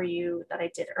video for you that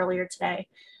I did earlier today,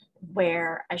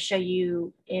 where I show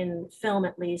you in film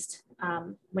at least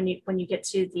when you get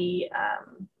to the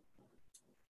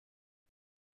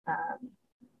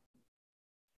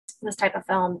this type of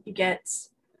film, you get,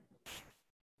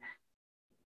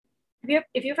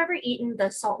 if you've ever eaten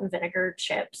the salt and vinegar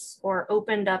chips, or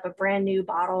opened up a brand new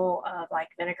bottle of like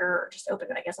vinegar, or just opened,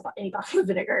 I guess, about any bottle of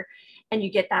vinegar, and you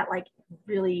get that like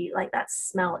really like that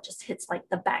smell, it just hits like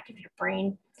the back of your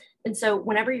brain. And so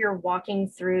whenever you're walking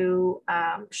through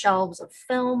shelves of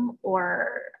film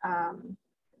or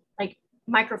like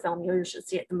microfilm, you should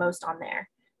see it the most on there,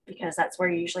 because that's where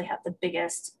you usually have the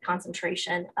biggest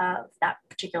concentration of that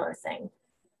particular thing.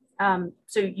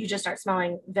 So you just start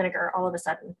smelling vinegar all of a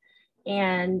sudden.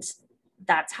 And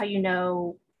that's how you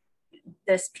know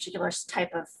this particular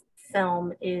type of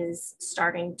film is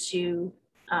starting to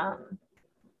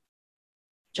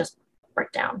just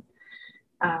break down.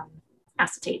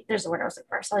 Acetate, there's the word I was looking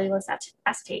for, cellulose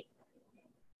acetate.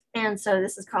 And so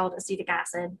this is called acetic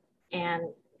acid, and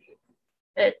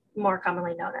it more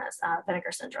commonly known as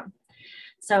vinegar syndrome.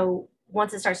 So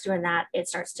once it starts doing that, it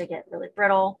starts to get really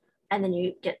brittle, and then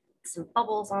you get some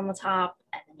bubbles on the top,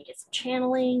 and then you get some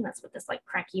channeling. That's what this like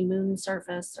cracky moon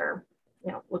surface or,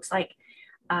 you know, looks like.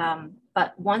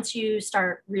 But once you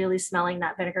start really smelling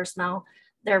that vinegar smell,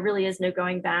 there really is no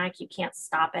going back. You can't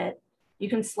stop it. You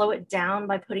can slow it down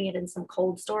by putting it in some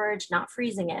cold storage, not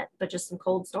freezing it, but just some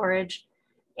cold storage.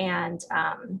 And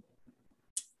I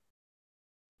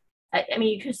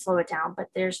mean, you could slow it down, but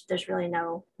there's really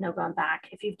no going back.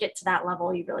 If you get to that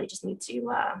level, you really just need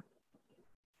to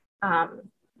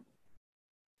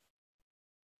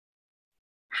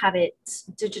have it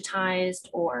digitized,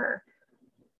 or,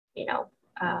 you know,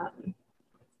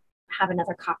 have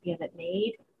another copy of it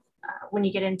made. When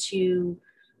you get into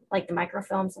like the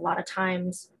microfilms, a lot of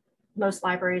times most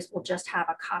libraries will just have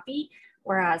a copy,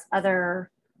 whereas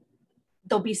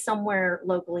there'll be somewhere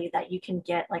locally that you can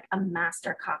get like a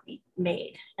master copy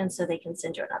made, and so they can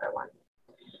send you another one.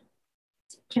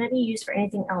 Can it be used for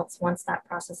anything else once that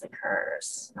process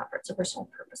occurs? Not for its original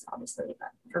purpose, obviously,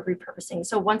 but for repurposing.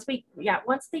 So once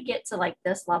they get to like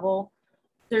this level,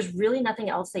 there's really nothing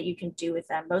else that you can do with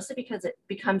them, mostly because it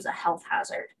becomes a health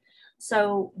hazard.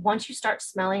 So once you start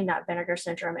smelling that vinegar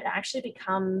syndrome, it actually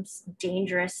becomes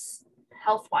dangerous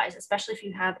health-wise, especially if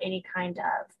you have any kind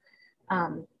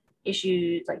of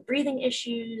issues like breathing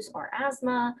issues or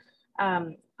asthma.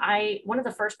 One of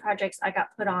the first projects I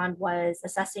got put on was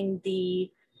assessing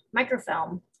the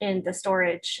microfilm in the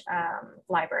storage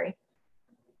library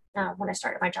when I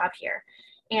started my job here.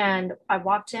 And I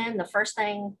walked in, the first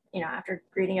thing, you know, after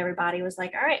greeting everybody was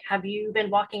like, all right, have you been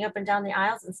walking up and down the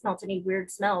aisles and smelt any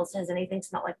weird smells? Has anything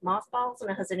smelled like mothballs?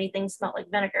 And has anything smelled like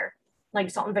vinegar,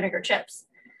 like salt and vinegar chips?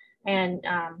 And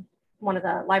one of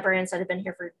the librarians that had been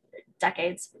here for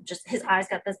decades, just his eyes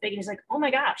got this big and he's like, oh my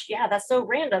gosh, yeah, that's so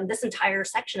random. This entire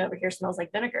section over here smells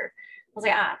like vinegar. I was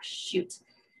like, ah, shoot.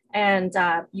 And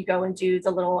you go and do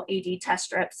the little AD test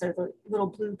strips, or the little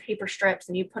blue paper strips,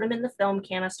 and you put them in the film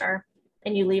canister,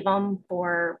 and you leave them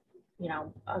for, you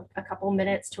know, a couple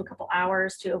minutes to a couple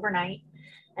hours to overnight.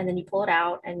 And then you pull it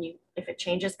out, and if it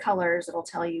changes colors, it'll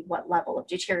tell you what level of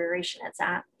deterioration it's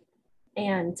at.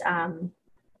 And,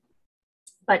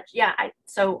 but yeah,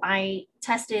 so I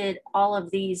tested all of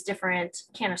these different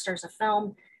canisters of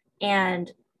film,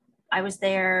 and I was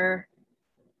there.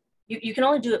 You can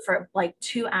only do it for like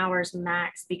 2 hours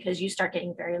max, because you start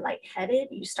getting very lightheaded.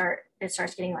 It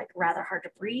starts getting like rather hard to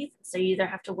breathe. So you either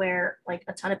have to wear like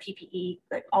a ton of PPE,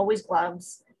 like always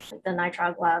gloves, like the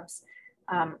nitrile gloves,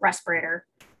 respirator,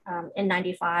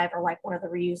 N95, or like one of the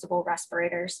reusable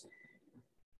respirators.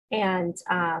 And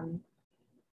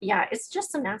yeah, it's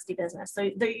just some nasty business. So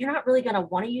you're not really going to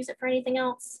want to use it for anything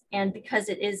else. And because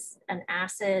it is an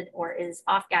acid, or is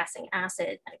off-gassing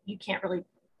acid, you can't really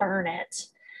burn it.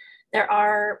 There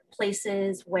are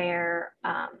places where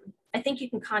I think you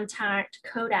can contact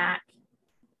Kodak.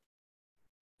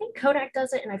 I think Kodak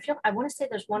does it, and I want to say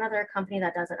there's one other company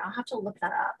that does it. I'll have to look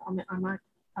that up. I'm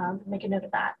make a note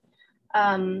of that.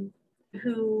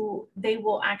 Who they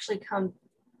will actually come.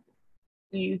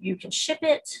 You can ship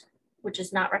it, which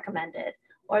is not recommended,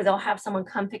 or they'll have someone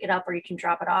come pick it up, or you can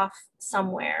drop it off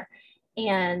somewhere,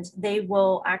 and they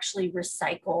will actually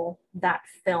recycle that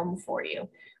film for you.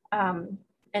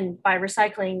 And by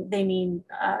recycling, they mean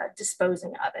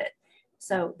disposing of it.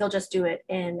 So they'll just do it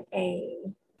in a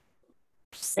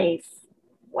safe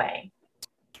way.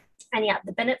 And yeah,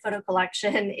 the Bennett photo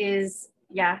collection is,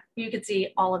 yeah, you could see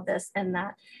all of this in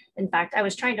that. In fact, I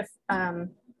was trying to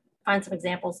find some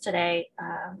examples today.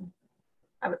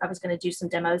 I was going to do some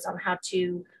demos on how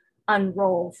to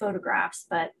unroll photographs,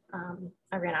 but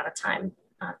I ran out of time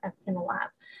in the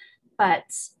lab. But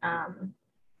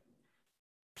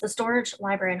the storage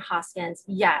library in Hoskins,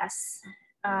 yes.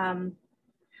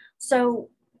 So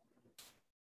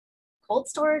cold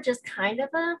storage is kind of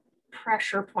a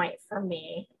pressure point for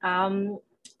me.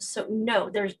 So no,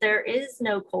 there is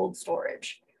no cold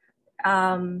storage.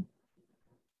 But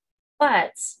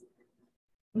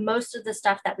most of the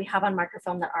stuff that we have on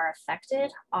microfilm that are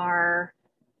affected are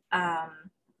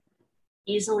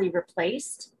easily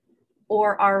replaced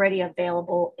or already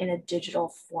available in a digital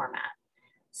format.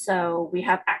 So we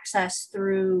have access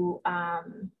through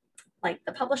like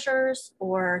the publishers,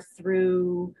 or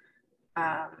through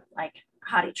like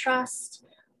HathiTrust,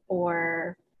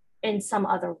 or in some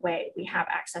other way we have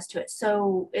access to it.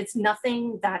 So it's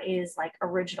nothing that is like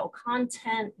original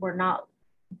content. We're not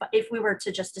but if we were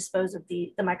to just dispose of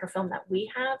the microfilm that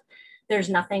we have, there's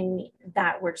nothing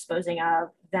that we're disposing of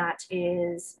that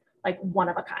is like one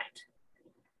of a kind.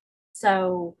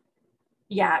 So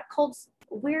yeah,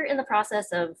 we're in the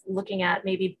process of looking at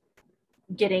maybe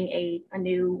getting a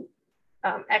new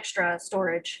extra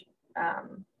storage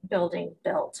building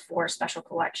built for special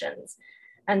collections.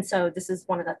 And so this is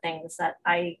one of the things that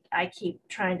I keep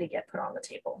trying to get put on the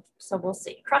table. So we'll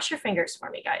see. Cross your fingers for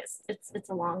me, guys. It's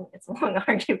a long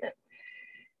argument.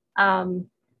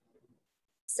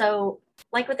 So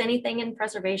like with anything in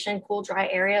preservation, cool, dry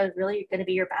area is really going to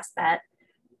be your best bet.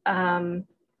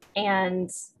 And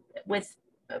with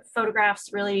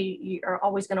photographs, really, you are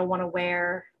always going to want to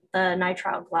wear the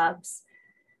nitrile gloves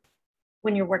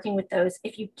when you're working with those.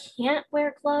 If you can't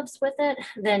wear gloves with it,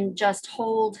 then just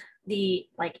hold the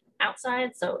like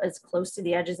outside, so as close to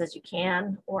the edges as you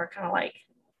can, or kind of like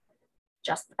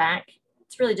just the back.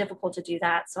 It's really difficult to do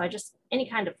that. So any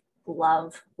kind of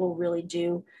glove will really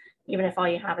do, even if all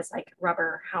you have is like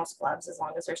rubber house gloves, as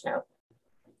long as there's no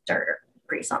dirt or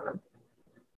grease on them.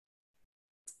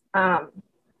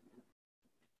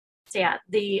 So yeah,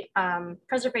 the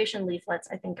preservation leaflets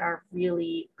I think are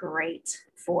really great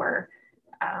for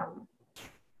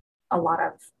a lot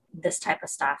of this type of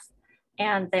stuff.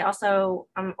 And they also,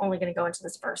 I'm only going to go into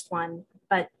this first one,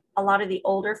 but a lot of the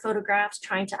older photographs,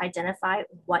 trying to identify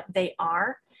what they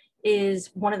are is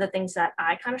one of the things that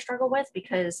I kind of struggle with,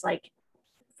 because like,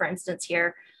 for instance,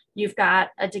 here, you've got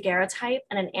a daguerreotype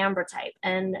and an ambrotype,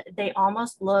 and they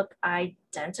almost look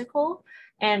identical.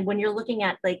 And when you're looking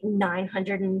at like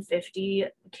 950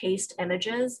 cased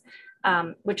images,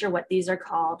 which are what these are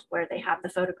called, where they have the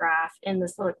photograph in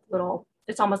this little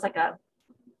it's almost like a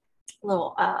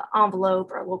little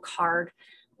envelope or a little card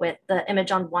with the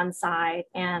image on one side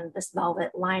and this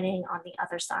velvet lining on the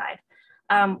other side.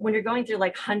 When you're going through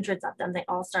like hundreds of them, they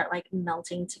all start like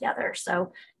melting together.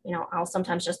 So, you know, I'll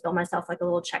sometimes just build myself like a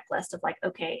little checklist of like,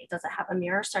 okay, does it have a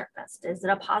mirror surface? Is it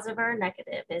a positive or a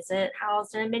negative? Is it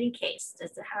housed in a mini case?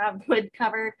 Does it have wood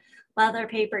covered leather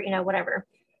paper, you know, whatever.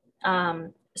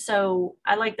 So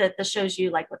I like that this shows you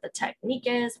like what the technique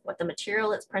is, what the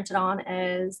material it's printed on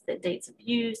is, the dates of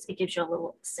use. It gives you a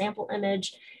little sample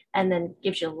image and then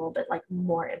gives you a little bit like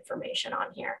more information on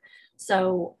here.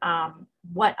 So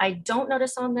what I don't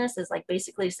notice on this is like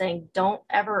basically saying don't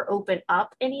ever open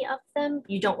up any of them.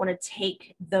 You don't want to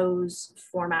take those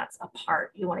formats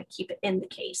apart. You want to keep it in the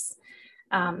case.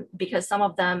 Because some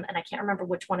of them, and I can't remember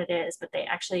which one it is, but they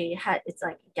actually it's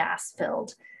like gas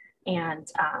filled,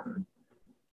 and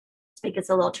it gets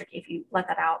a little tricky if you let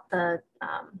that out.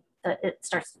 It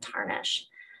starts to tarnish.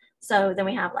 So then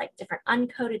we have like different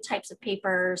uncoated types of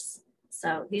papers.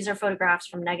 So these are photographs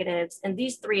from negatives, and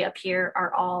these three up here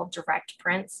are all direct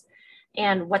prints.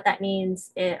 And what that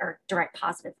means, or direct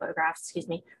positive photographs, excuse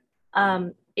me,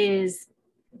 is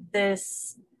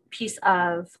this piece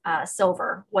of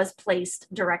silver was placed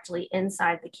directly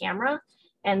inside the camera.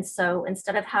 And so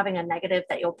instead of having a negative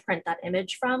that you'll print that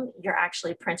image from, you're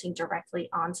actually printing directly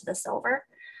onto the silver,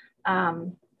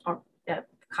 or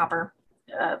copper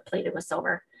plated with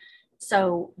silver.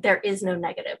 So there is no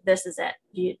negative. This is it.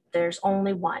 There's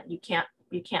only one. You can't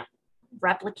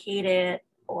replicate it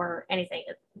or anything.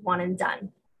 It's one and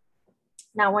done.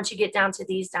 Now, once you get down to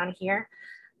these down here,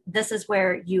 this is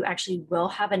where you actually will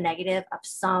have a negative of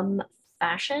some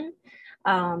fashion.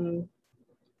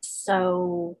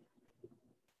 So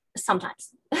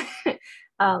sometimes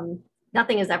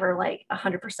nothing is ever like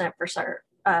 100% for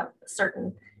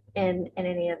certain in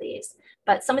any of these,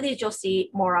 but some of these you'll see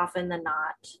more often than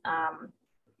not.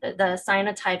 The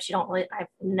cyanotypes, you don't really, I've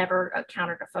never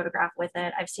encountered a photograph with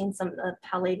it. I've seen some of the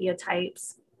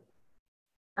palladiotypes.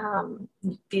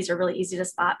 These are really easy to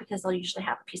spot because they'll usually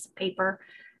have a piece of paper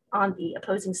on the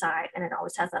opposing side, and it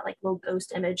always has that like little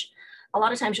ghost image. A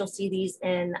lot of times you'll see these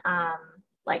in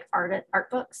like art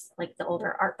books, like the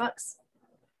older art books.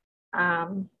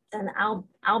 Then the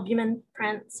albumen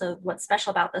print. So what's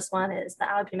special about this one is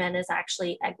the albumen is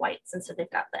actually egg whites, and so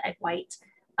they've got the egg white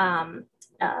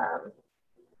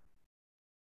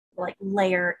like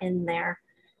layer in there,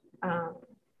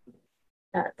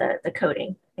 the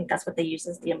coating. I think that's what they use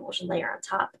as the emulsion layer on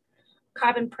top.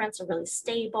 Carbon prints are really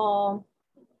stable.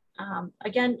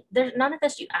 Again, there's none of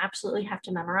this you absolutely have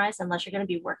to memorize unless you're going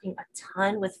to be working a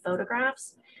ton with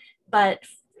photographs, but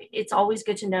it's always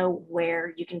good to know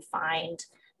where you can find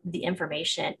the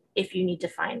information if you need to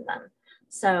find them.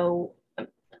 So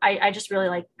I just really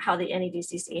like how the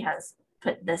NEDCC has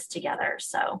put this together.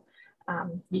 So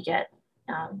you get,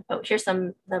 here's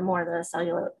the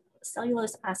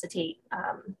cellulose acetate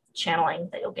channeling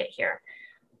that you'll get here.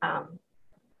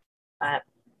 But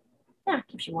yeah,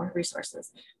 gives you more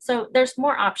resources. So there's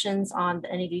more options on the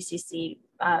NEDCC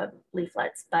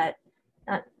leaflets, but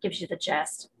that gives you the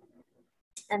gist.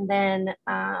 And then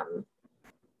I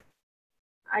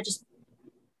just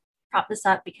prop this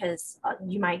up because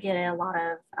you might get a lot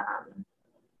of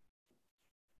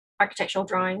architectural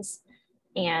drawings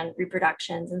and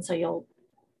reproductions. And so you'll,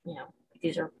 you know,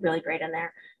 these are really great in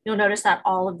there. You'll notice that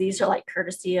all of these are like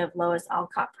courtesy of Lois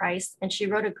Alcott Price. And she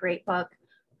wrote a great book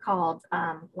called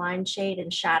Line, Shade,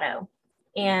 and Shadow.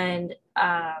 And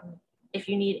if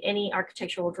you need any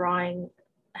architectural drawing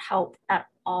help at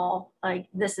all, like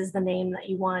this is the name that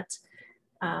you want.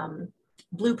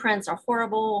 Blueprints are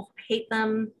horrible, hate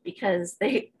them because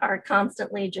they are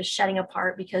constantly just shedding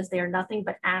apart because they are nothing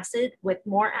but acid with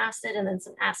more acid and then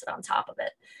some acid on top of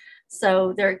it.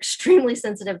 So they're extremely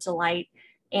sensitive to light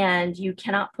and you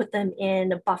cannot put them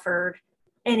in buffered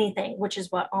anything, which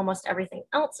is what almost everything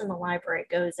else in the library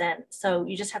goes in. So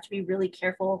you just have to be really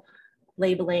careful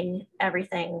labeling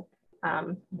everything,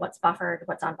 what's buffered,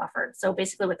 what's unbuffered. So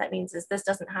basically what that means is this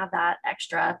doesn't have that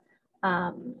extra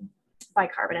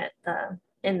bicarbonate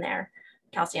in there,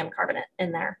 calcium carbonate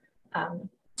in there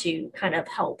to kind of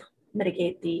help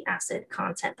mitigate the acid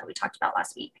content that we talked about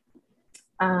last week.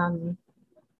 So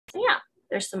yeah,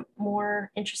 there's some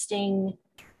more interesting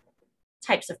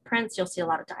types of prints. You'll see a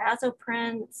lot of diazo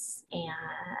prints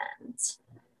and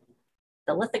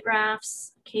the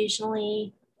lithographs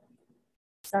occasionally.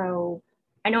 So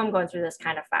I know I'm going through this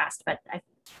kind of fast, but I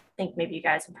think maybe you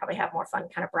guys would probably have more fun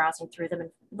kind of browsing through them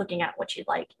and looking at what you'd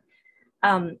like.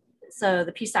 So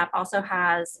the PSAP also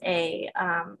has a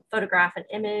photograph and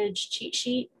image cheat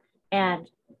sheet, and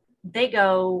they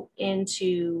go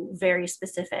into very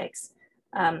specifics,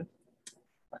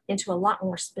 into a lot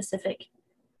more specific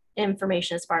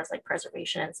information as far as like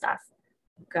preservation and stuff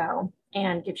go,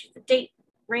 and gives you the date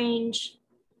range,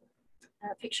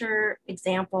 picture,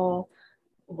 example,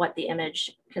 what the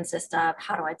image consists of,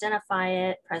 how to identify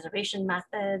it, preservation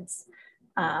methods.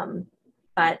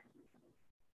 But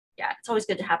yeah, it's always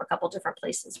good to have a couple different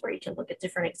places where you can look at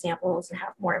different examples and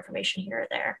have more information here or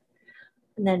there.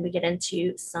 And then we get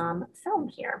into some film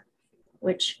here,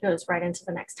 which goes right into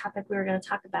the next topic we were going to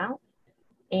talk about.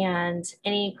 And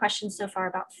any questions so far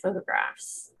about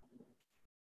photographs?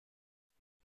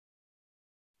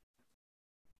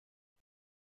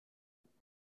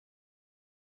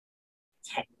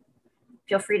 Okay,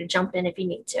 feel free to jump in if you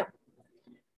need to.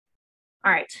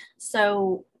 All right,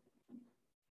 so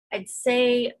I'd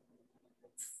say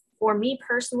for me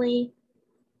personally,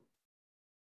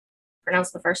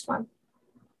 pronounce the first one.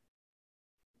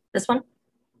 This one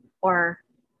or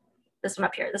this one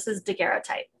up here. This is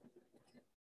daguerreotype.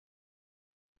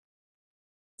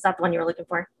 Is that the one you were looking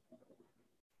for?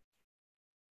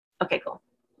 Okay, cool.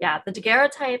 Yeah, the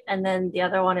daguerreotype, and then the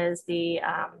other one is the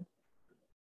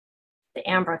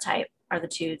ambrotype are the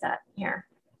two that here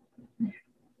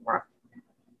were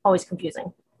always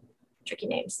confusing, tricky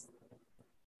names.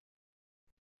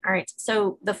 All right,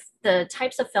 so the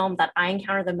types of film that I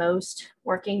encounter the most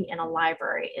working in a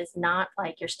library is not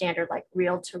like your standard like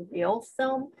reel-to-reel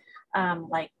film,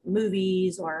 like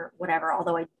movies or whatever,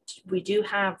 although we do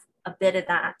have a bit of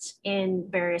that in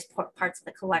various parts of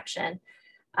the collection.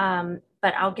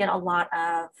 But I'll get a lot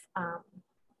of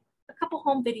a couple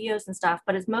home videos and stuff,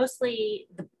 but it's mostly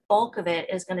the bulk of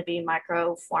it is going to be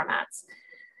micro formats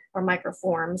or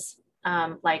microforms,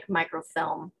 like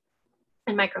microfilm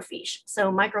and microfiche.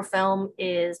 So microfilm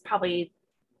is probably,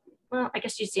 well, I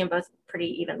guess you see them both pretty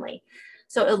evenly.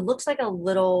 So it looks like a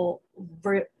little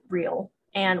reel.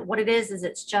 And what it is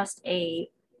it's just an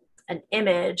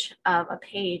image of a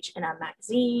page in a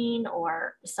magazine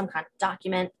or some kind of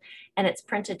document, and it's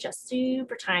printed just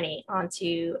super tiny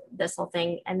onto this whole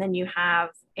thing. And then you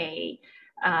have a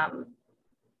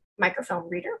microfilm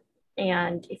reader.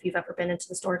 And if you've ever been into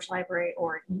the storage library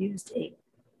or used a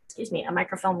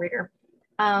microfilm reader,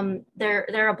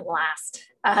 they're a blast.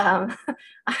 I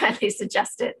highly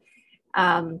suggest it.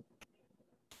 The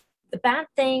bad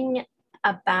thing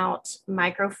about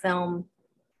microfilm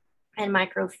and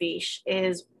microfiche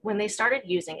is when they started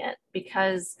using it,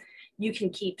 because you can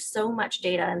keep so much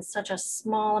data in such a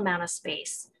small amount of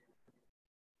space.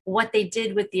 What they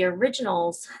did with the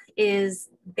originals is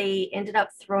they ended up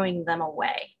throwing them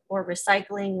away or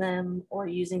recycling them or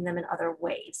using them in other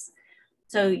ways.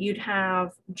 So you'd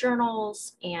have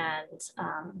journals and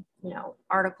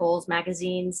articles,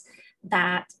 magazines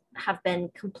that have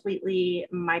been completely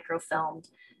microfilmed,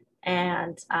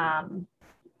 and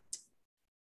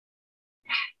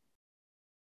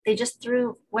they just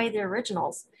threw away the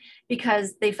originals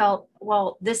because they felt,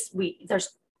 well, there's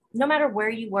no matter where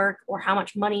you work or how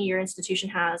much money your institution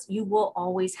has, you will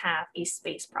always have a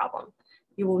space problem.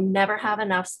 You will never have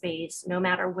enough space, no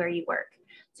matter where you work.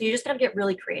 So you just got to get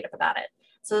really creative about it.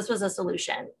 So this was a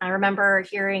solution. I remember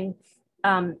hearing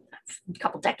a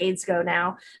couple decades ago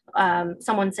now,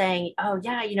 someone saying, oh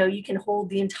yeah, you know, you can hold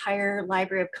the entire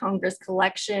Library of Congress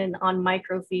collection on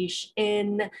microfiche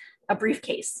in a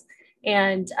briefcase.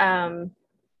 And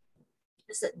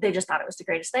they just thought it was the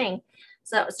greatest thing.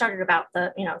 So it started about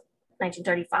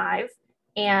 1935.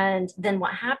 And then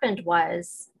what happened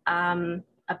was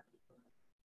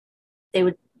they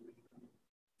would,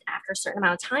 after a certain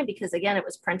amount of time, because again, it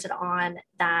was printed on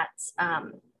that,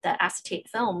 the acetate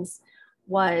films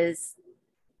was,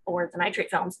 or the nitrate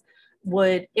films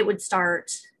would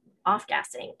start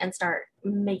off-gassing and start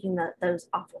making those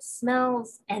awful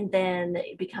smells, and then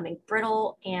becoming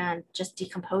brittle and just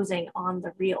decomposing on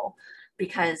the reel,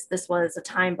 because this was a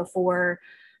time before,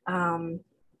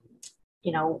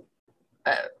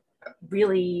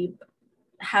 really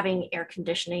having air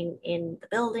conditioning in the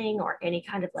building or any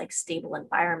kind of like stable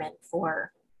environment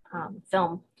for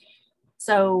film.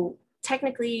 So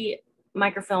technically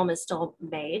microfilm is still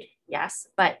made, yes,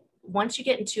 but once you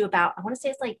get into about, I want to say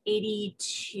it's like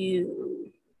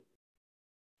 82,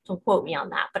 don't quote me on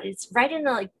that, but it's right in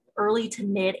the like early to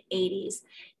mid 80s,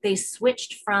 they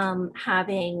switched from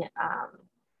having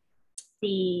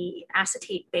the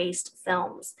acetate based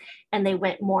films, and they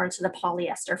went more into the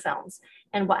polyester films.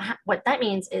 And what that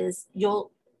means is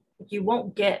you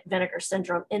won't get vinegar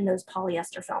syndrome in those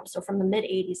polyester films. So from the mid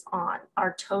 80s on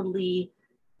are totally,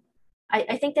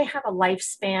 I think they have a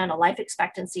lifespan, a life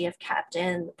expectancy if kept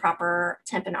in proper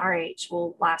temp and RH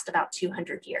will last about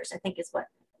 200 years, I think is what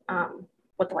the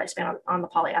lifespan on the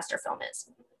polyester film is.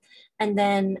 And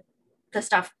then the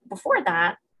stuff before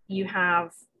that, you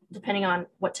have, depending on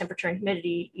what temperature and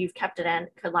humidity you've kept it in,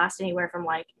 could last anywhere from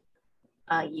like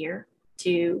a year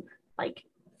to like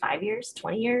 5 years,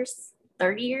 20 years,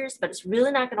 30 years, but it's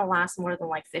really not going to last more than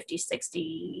like 50,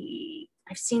 60.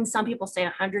 I've seen some people say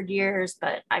 100 years,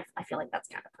 but I feel like that's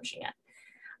kind of pushing it.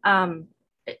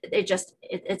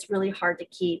 It's really hard to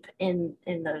keep in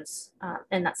those,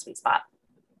 in that sweet spot.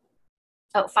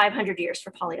 Oh, 500 years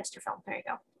for polyester film. There you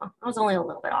go. Oh, I was only a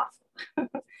little bit off.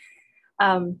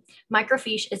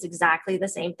 Microfiche is exactly the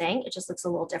same thing. It just looks a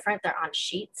little different. They're on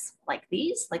sheets like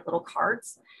these, like little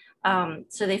cards.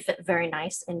 So they fit very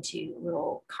nice into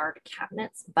little card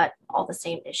cabinets, but all the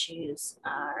same issues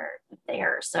are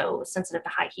there. So sensitive to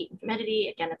high heat and humidity.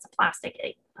 Again, it's a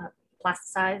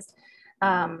plasticized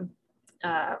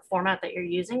format that you're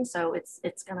using. So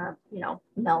it's gonna,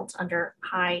 melt under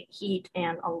high heat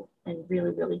and really,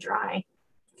 really dry.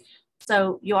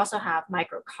 So you also have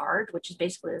microcard, which is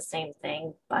basically the same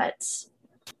thing, but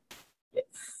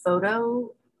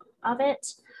photo of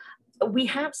it. We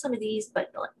have some of these,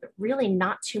 but really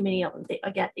not too many of them.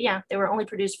 They were only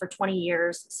produced for 20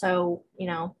 years. So,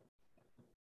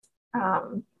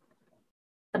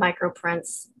 the micro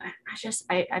prints,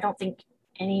 I don't think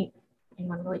anyone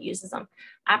really uses them.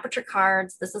 Aperture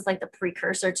cards, this is like the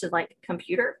precursor to like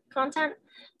computer content.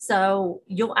 So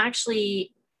you'll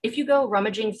actually, if you go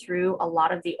rummaging through a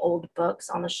lot of the old books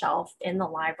on the shelf in the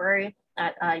library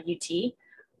at UT,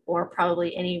 or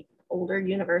probably any older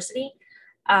university,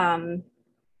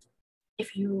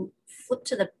 if you flip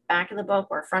to the back of the book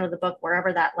or front of the book,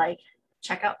 wherever that like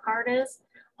checkout card is,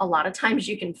 a lot of times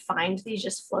you can find these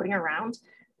just floating around.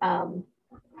 I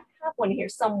have one here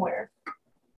somewhere.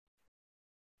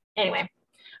 Anyway,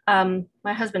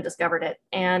 my husband discovered it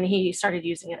and he started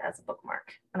using it as a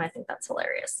bookmark, and I think that's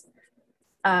hilarious.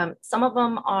 Some of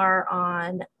them are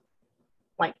on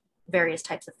like various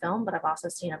types of film, but I've also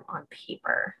seen them on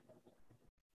paper.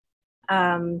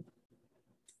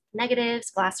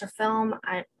 Negatives, glass or film,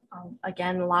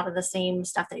 again, a lot of the same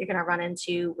stuff that you're going to run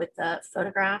into with the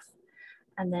photograph.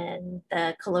 And then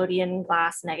the collodion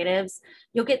glass negatives,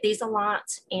 you'll get these a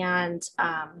lot. And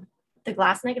the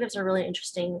glass negatives are really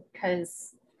interesting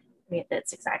because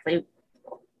it's exactly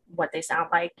what they sound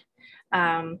like.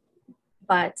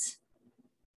 But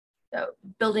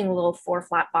building little 4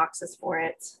 flat boxes for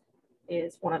it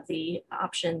is one of the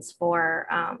options for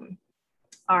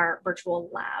our virtual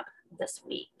lab this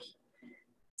week.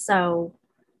 So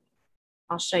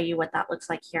I'll show you what that looks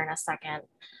like here in a second.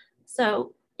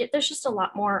 So there's just a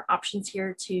lot more options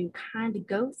here to kind of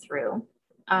go through.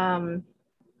 For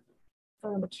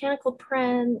the mechanical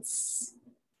prints,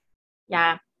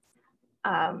 yeah.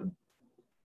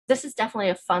 This is definitely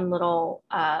a fun little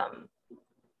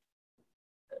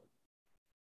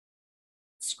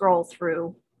scroll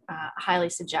through. Highly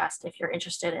suggest if you're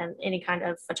interested in any kind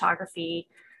of photography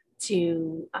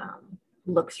to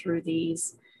look through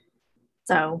these.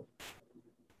 So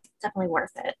definitely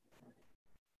worth it.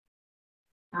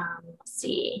 Let's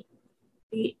see.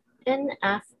 The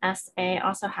NFSA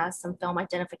also has some film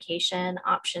identification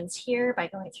options here by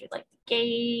going through like the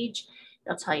gauge.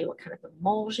 They'll tell you what kind of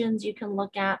emulsions you can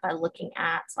look at by looking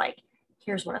at like,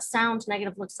 here's what a sound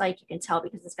negative looks like. You can tell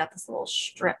because it's got this little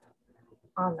strip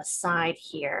on the side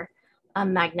here. A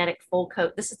magnetic full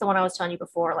coat. This is the one I was telling you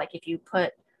before. Like if you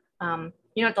put,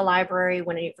 you know, at the library,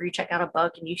 whenever you check out a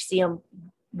book and you see them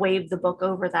wave the book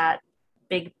over that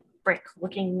big brick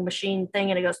looking machine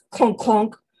thing and it goes clunk,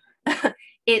 clunk.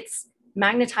 It's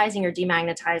magnetizing or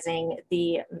demagnetizing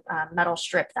the metal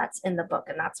strip that's in the book,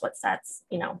 and that's what sets,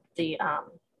 you know, the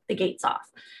gates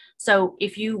off. So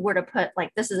if you were to put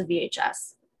like, this is a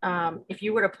VHS, if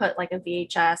you were to put like a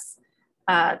VHS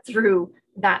through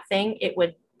that thing, it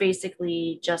would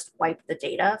basically just wipe the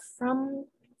data from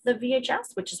the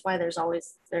VHS, which is why there's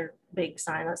always their big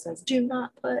sign that says do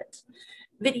not put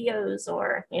videos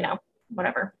or, you know,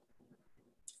 whatever.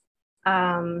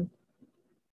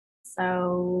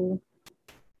 So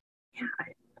yeah,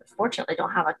 I unfortunately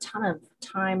don't have a ton of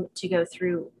time to go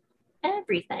through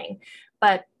everything,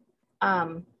 but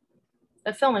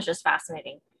the film is just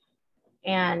fascinating.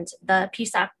 And the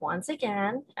PSAP, once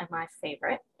again, and my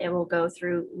favorite, it will go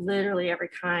through literally every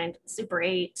kind. Super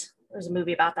 8, there's a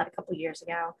movie about that a couple years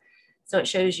ago. So it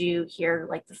shows you here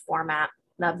like the format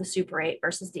of the Super 8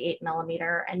 versus the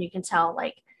 8mm, and you can tell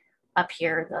like up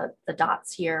here, the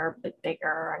dots here are a bit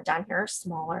bigger, and down here are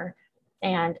smaller,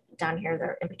 and down here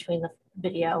they're in between the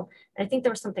video. And I think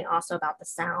there was something also about the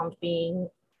sound being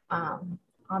on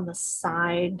the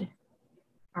side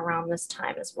around this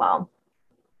time as well.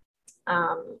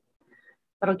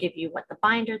 It'll give you what the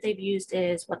binder they've used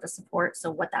is, what the support, so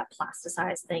what that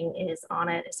plasticized thing is on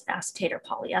it, is it acetate or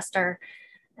polyester,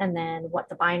 and then what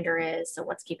the binder is, so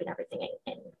what's keeping everything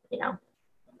in you know,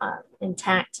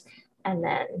 intact, and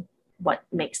then what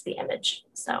makes the image.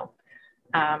 So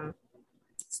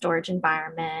storage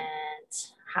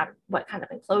environment, what kind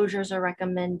of enclosures are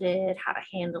recommended, how to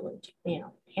handle, you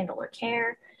know, handle or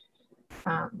care.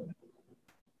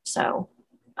 So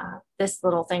this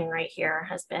little thing right here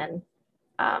has been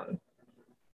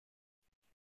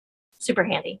super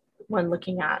handy when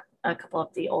looking at a couple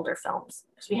of the older films,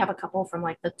 because we have a couple from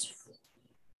like the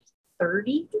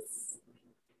 30s,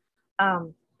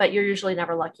 but you're usually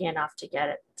never lucky enough to get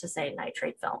it to say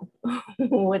nitrate film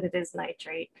when it is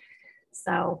nitrate.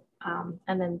 So,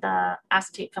 and then the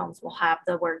acetate films will have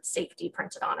the word safety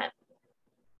printed on it.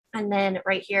 And then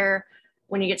right here,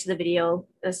 when you get to the video,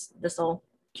 this will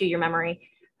cue your memory.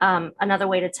 Another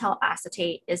way to tell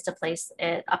acetate is to place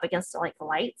it up against like the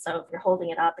light. So if you're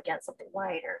holding it up against something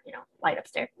white or, you know, light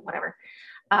upstairs, whatever,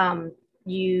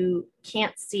 you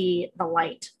can't see the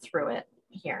light through it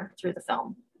here, through the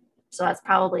film. So that's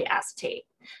probably acetate.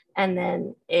 And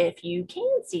then if you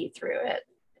can see through it,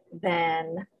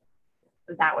 then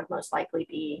that would most likely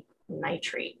be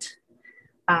nitrate.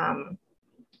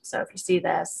 So if you see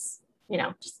this, you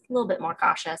know, just a little bit more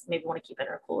cautious, maybe want to keep it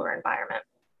in a cooler environment.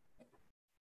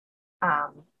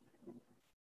 And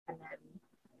then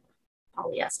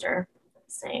polyester,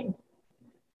 same.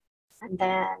 And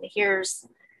then here's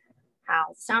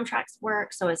how soundtracks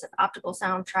work. So is it optical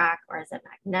soundtrack or is it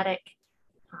magnetic?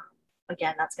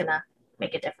 Again, that's gonna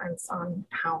make a difference on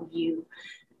how you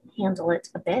handle it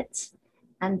a bit.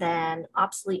 And then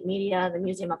obsolete media, the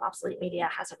Museum of Obsolete Media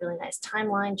has a really nice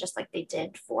timeline, just like they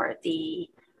did for the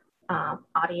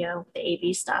audio, the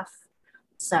AV stuff.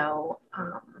 So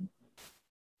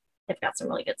they've got some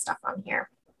really good stuff on here.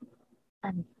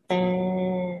 And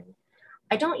then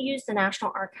I don't use the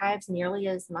National Archives nearly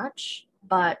as much,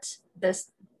 but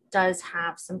this does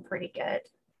have some pretty good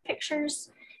pictures.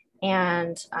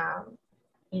 And,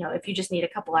 you know, if you just need a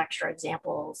couple extra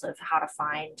examples of how to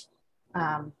find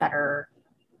better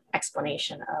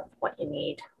explanation of what you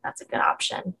need, that's a good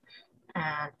option.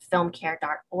 And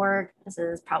filmcare.org, this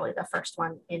is probably the first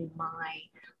one in my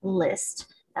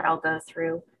list that I'll go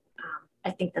through. I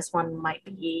think this one might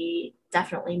be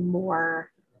definitely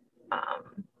more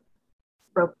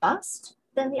robust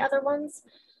than the other ones.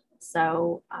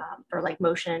 So for like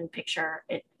motion picture,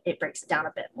 it breaks it down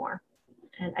a bit more.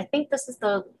 And I think this is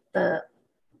the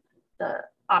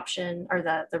option or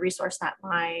the resource that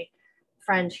my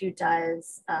friend who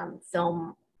does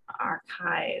film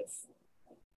archive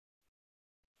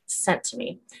sent to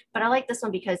me. But I like this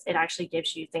one because it actually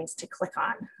gives you things to click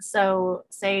on. So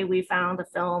say we found a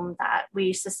film that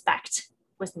we suspect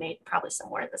was made probably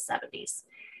somewhere in the 70s,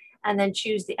 and then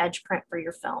choose the edge print for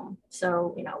your film.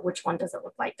 So, you know, which one does it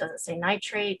look like? Does it say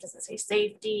nitrate? Does it say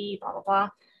safety? Blah, blah, blah.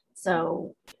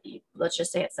 So let's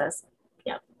just say it says,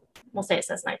 you know, we'll say it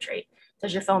says nitrate.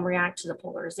 Does your film react to the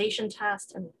polarization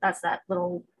test? And that's that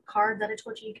little card that I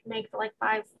told you can make for like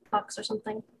 $5 or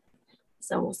something.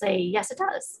 So we'll say, yes, it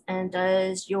does. And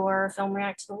does your film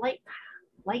react to the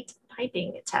light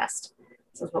piping test?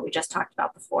 This is what we just talked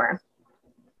about before.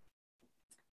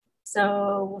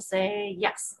 So we'll say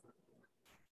yes.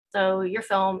 So your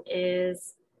film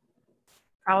is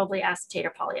probably acetate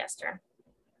or polyester.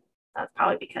 That's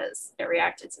probably because it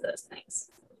reacted to those things.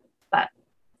 But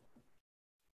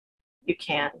you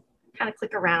can kind of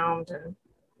click around and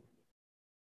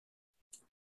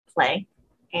play.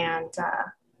 And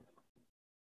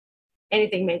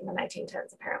anything made in the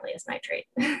 1910s apparently is nitrate.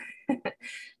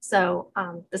 So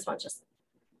this one's just,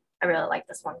 I really like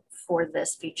this one for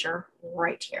this feature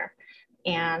right here.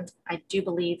 And I do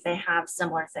believe they have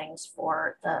similar things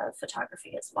for the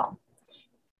photography as well.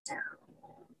 Down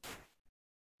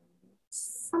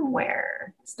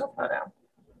somewhere, still photo.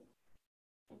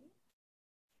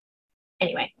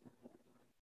 Anyway,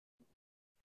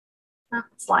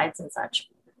 slides and such.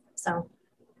 So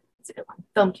it's a good one,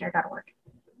 filmcare.org.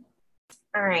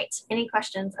 All right, any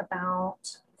questions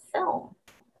about film?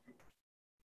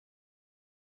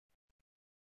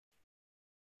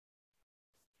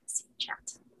 Let's see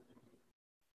chat.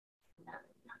 None.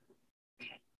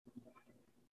 Okay.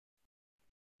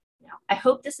 Now, I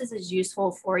hope this is as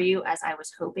useful for you as I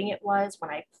was hoping it was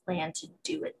when I planned to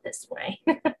do it this way.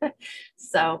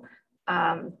 So,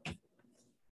 all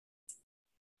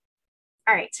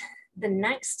right, the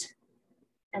next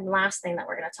and last thing that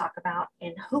we're going to talk about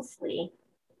in hopefully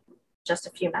just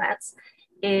a few minutes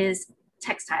is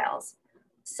textiles.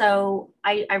 So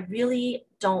I really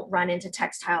don't run into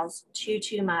textiles too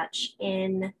much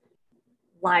in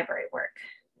library work.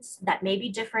 That may be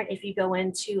different if you go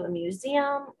into a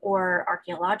museum or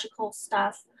archaeological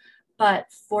stuff,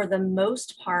 but for the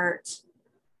most part,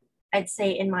 I'd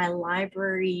say in my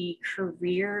library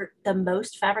career, the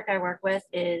most fabric I work with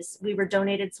is, we were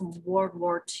donated some World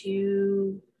War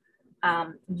II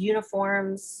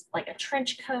uniforms, like a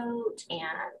trench coat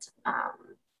and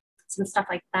some stuff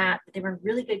like that, but they were in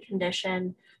really good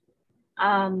condition.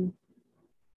 And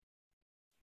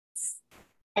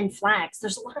flags,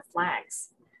 there's a lot of flags.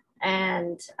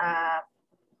 And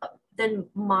then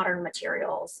modern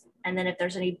materials. And then if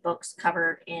there's any books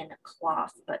covered in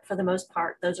cloth, but for the most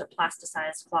part, those are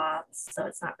plasticized cloths. So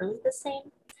it's not really the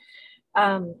same.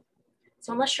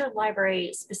 So unless your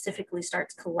library specifically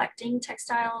starts collecting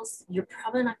textiles, you're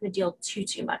probably not going to deal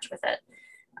too much with it.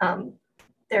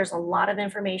 There's a lot of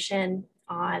information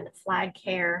on flag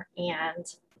care, and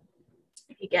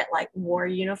if you get like war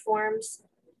uniforms,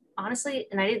 honestly,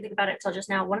 and I didn't think about it until just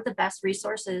now, one of the best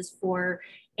resources for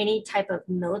any type of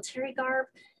military garb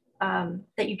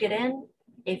that you get in,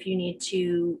 if you need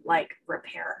to like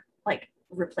repair, like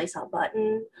replace a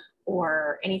button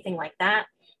or anything like that,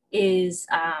 is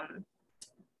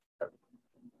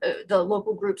the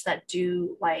local groups that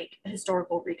do like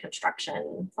historical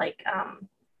reconstruction, like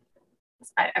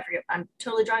I forget, I'm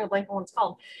totally drawing a blank on what it's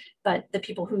called, but the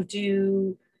people who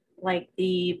do like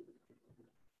the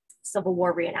Civil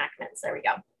War reenactments, there we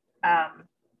go.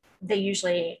 They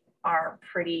usually are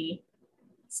pretty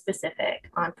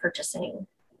specific on purchasing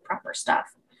proper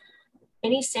stuff.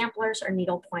 Any samplers or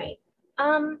needlepoint?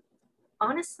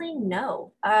 Honestly,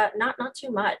 no, not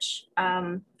too much.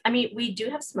 I mean, we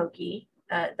do have Smokey.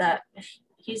 That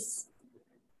he's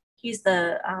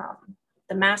the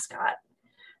mascot,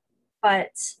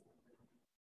 but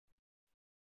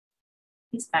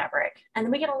he's fabric. And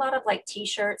then we get a lot of like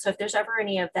t-shirts. So if there's ever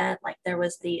any event, like there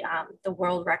was the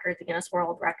world record, the Guinness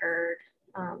World Record,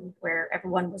 where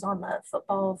everyone was on the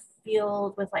football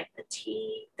field with like the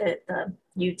T, the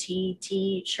UT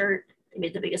T-shirt. They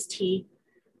made the biggest T.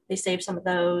 They saved some of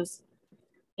those,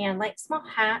 and like small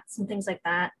hats and things like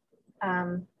that.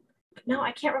 No,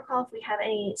 I can't recall if we have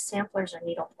any samplers or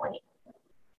needlepoint,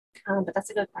 but that's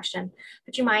a good question.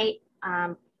 But you might,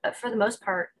 but for the most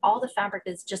part, all the fabric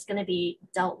is just going to be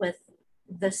dealt with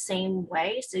the same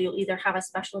way. So you'll either have a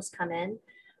specialist come in,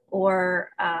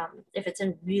 or if it's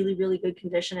in really good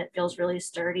condition, it feels really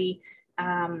sturdy,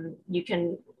 you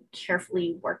can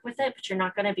carefully work with it, but you're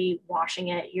not going to be washing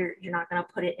it. You're not going to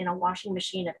put it in a washing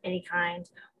machine of any kind,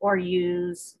 or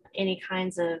use any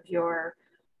kinds of your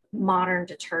modern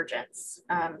detergents.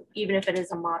 Even if it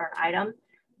is a modern item,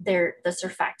 the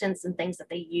surfactants and things that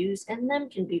they use in them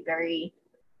can be very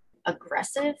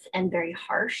aggressive and very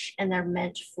harsh, and they're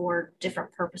meant for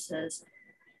different purposes.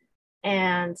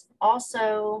 And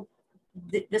also,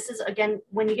 this is, again,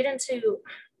 when you get into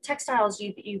textiles,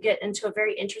 you get into a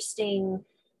very interesting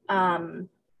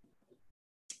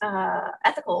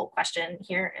ethical question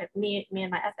here. Me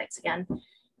and my ethics again.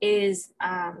 is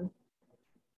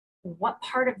what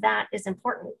part of that is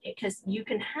important, because you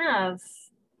can have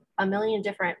a million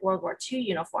different World War II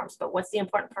uniforms, but what's the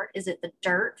important part? Is it the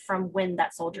dirt from when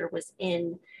that soldier was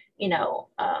in,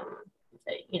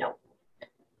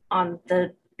 on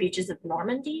the beaches of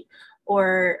Normandy?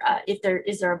 Or is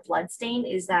there a blood stain?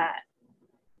 Is that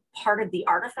part of the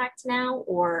artifact now,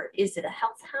 or is it a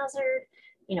health hazard?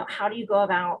 How do you go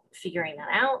about figuring that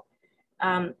out?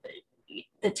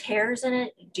 The tears in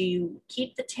it, do you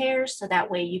keep the tears so that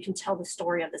way you can tell the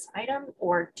story of this item,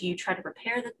 or do you try to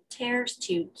repair the tears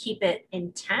to keep it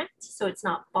intact so it's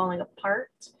not falling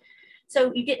apart?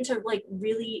 So you get into like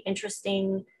really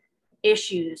interesting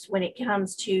issues when it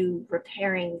comes to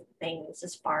repairing things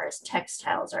as far as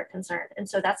textiles are concerned. And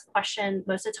so that's a question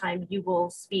most of the time you will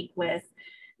speak with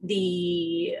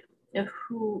the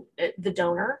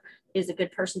donor is a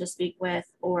good person to speak with,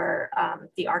 or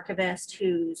the archivist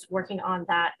who's working on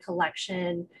that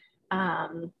collection.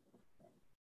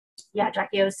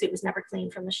 Jackie O's suit was never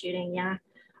cleaned from the shooting.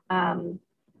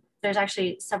 There's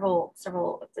actually several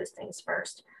of those things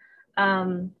first.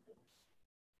 And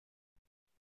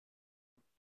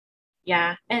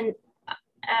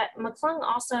at McClung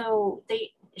also,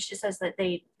 she says that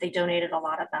they donated a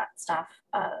lot of that stuff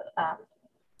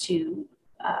to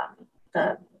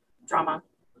the drama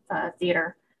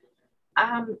theater.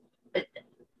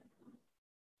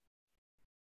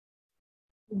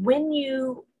 When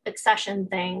you accession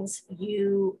things,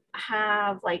 you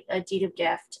have like a deed of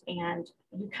gift, and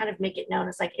you kind of make it known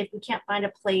as like, if we can't find a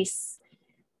place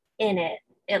in it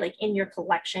like in your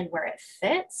collection where it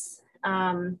fits,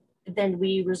 then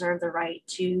we reserve the right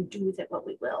to do with it what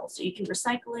we will. So you can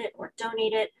recycle it or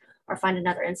donate it, or find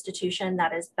another institution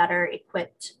that is better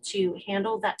equipped to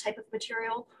handle that type of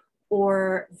material,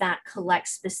 or that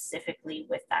collects specifically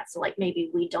with that. So like maybe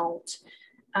we don't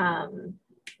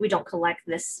collect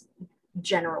this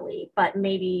generally, but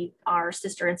maybe our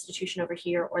sister institution over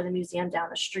here or the museum down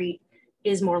the street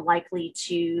is more likely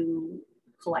to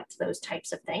collect those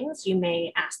types of things. You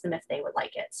may ask them if they would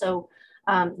like it. So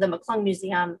the McClung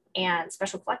Museum and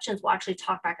Special Collections will actually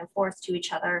talk back and forth to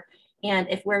each other. And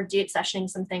if we're deaccessioning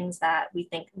some things that we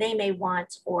think they may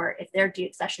want, or if they're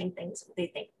deaccessioning things they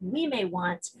think we may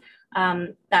want,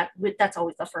 that's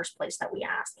always the first place that we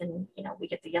ask. And we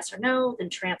get the yes or no, then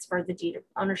transfer the deed of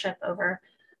ownership over.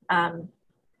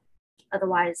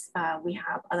 Otherwise, we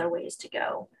have other ways to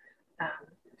go.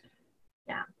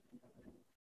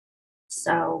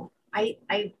 So I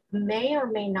may or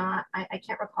may not, I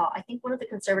can't recall. I think one of the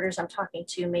conservators I'm talking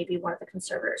to may be one of the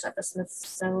conservators at the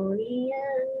Smithsonian,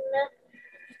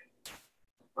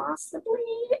 possibly.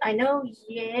 I know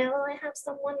Yale, I have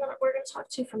someone that we're going to talk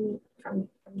to from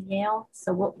Yale,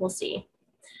 so we'll see.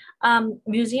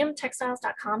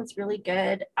 Museumtextiles.com is really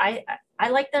good. I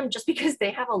like them just because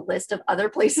they have a list of other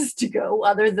places to go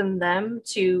other than them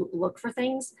to look for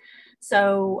things.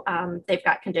 So they've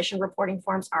got condition reporting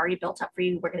forms already built up for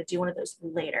you. We're going to do one of those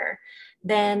later.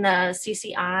 Then the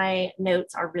CCI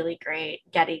notes are really great.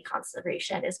 Getty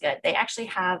Conservation is good. They actually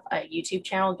have a YouTube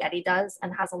channel, Getty does,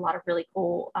 and has a lot of really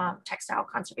cool textile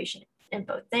conservation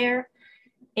info there.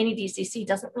 NEDCC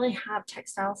doesn't really have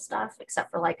textile stuff except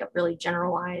for like a really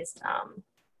generalized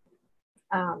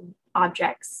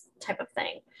objects type of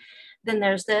thing. Then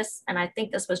there's this, and I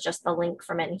think this was just the link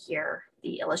from in here,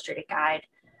 the illustrated guide.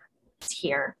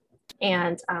 Here,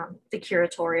 and the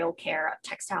curatorial care of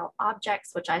textile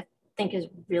objects, which I think is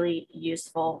really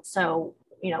useful. So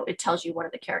it tells you what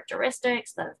are the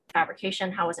characteristics, the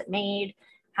fabrication, how is it made,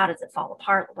 how does it fall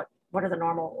apart, what are the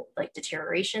normal like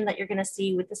deterioration that you're going to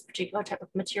see with this particular type of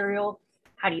material,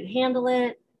 how do you handle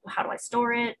it, how do I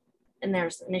store it? And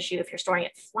there's an issue if you're storing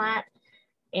it flat.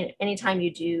 And anytime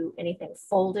you do anything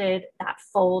folded, that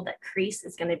crease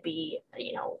is going to be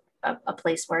a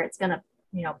place where it's going to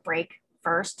break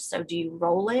first. So do you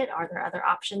roll it? Are there other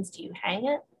options? Do you hang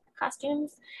it?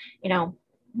 Costumes?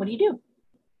 What do you do?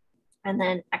 And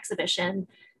then exhibition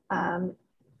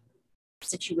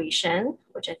situation,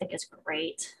 which I think is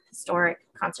great. Historic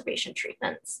conservation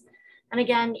treatments. And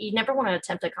again, you never want to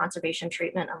attempt a conservation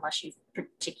treatment unless you've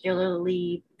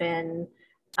particularly been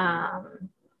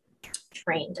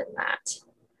trained in that.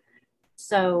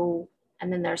 So,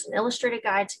 and then there's an illustrated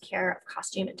guide to care of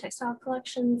costume and textile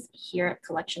collections here at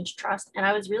Collections Trust. And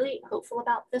I was really hopeful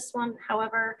about this one.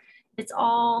 However, it's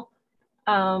all,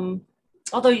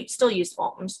 although still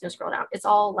useful, I'm just gonna scroll down. It's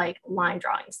all like line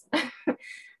drawings,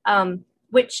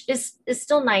 which is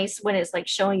still nice when it's like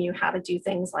showing you how to do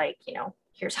things like,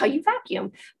 here's how you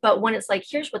vacuum. But when it's like,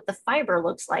 here's what the fiber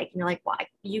looks like, and you're like, why?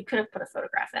 You could have put a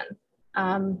photograph in.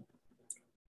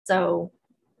 So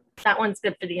that one's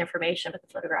good for the information, but the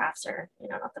photographs are,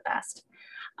 not the best.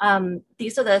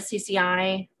 These are the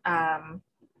CCI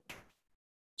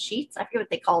sheets. I forget what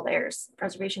they call theirs,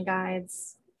 preservation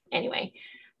guides. Anyway,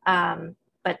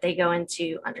 but they go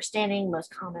into understanding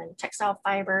most common textile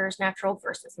fibers, natural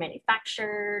versus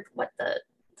manufactured, what the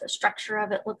structure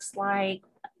of it looks like,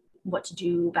 what to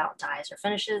do about dyes or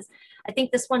finishes. I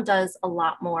think this one does a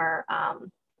lot more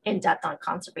in depth on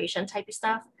conservation type of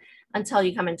stuff until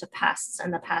you come into pests.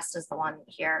 And the pest is the one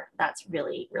here that's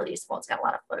really, really useful. It's got a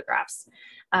lot of photographs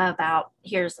about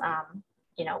here's,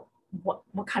 what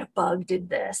kind of bug did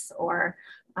this, or,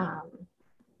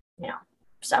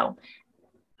 so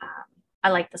I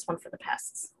like this one for the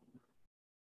pests.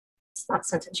 It's not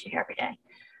something you hear every day.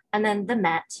 And then the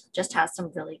Met just has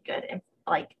some really good,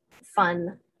 like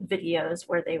fun videos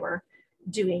where they were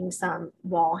doing some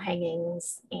wall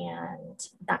hangings and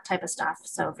that type of stuff.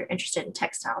 So if you're interested in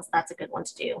textiles, that's a good one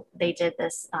to do. They did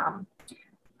this, I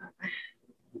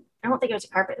don't think it was a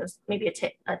carpet, it was maybe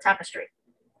a tapestry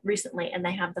recently, and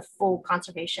they have the full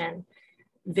conservation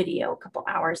video, a couple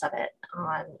hours of it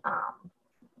on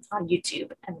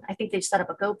YouTube. And I think they set up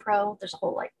a GoPro. There's a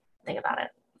whole like thing about it.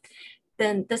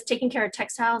 Then this Taking Care of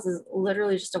Textiles is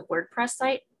literally just a WordPress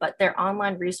site, but their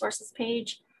online resources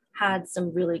page had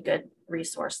some really good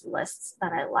resource lists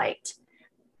that I liked.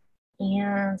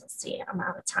 And let's see, I'm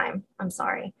out of time. I'm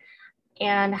sorry.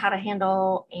 And how to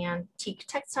handle antique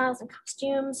textiles and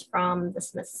costumes from the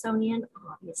Smithsonian,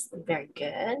 obviously very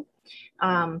good.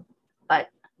 But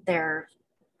their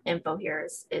info here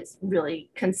is really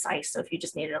concise. So if you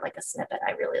just needed like a snippet,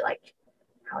 I really like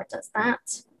how it does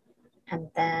that. And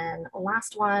then the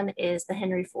last one is the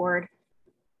Henry Ford,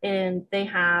 and they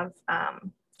have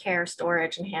care,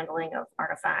 storage, and handling of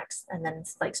artifacts. And then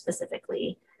it's like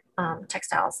specifically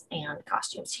textiles and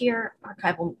costumes here,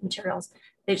 archival materials.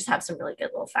 They just have some really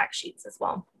good little fact sheets as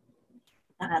well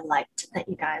that I liked that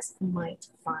you guys might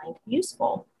find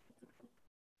useful.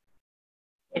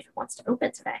 If it wants to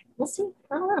open today, we'll see.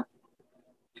 I don't know.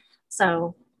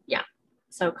 So yeah,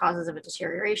 so causes of a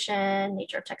deterioration,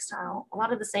 nature of textile, a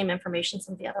lot of the same information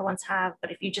some of the other ones have,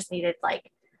 but if you just needed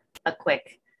like a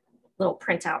quick little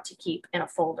printout to keep in a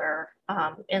folder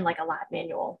in like a lab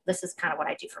manual, this is kind of what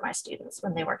I do for my students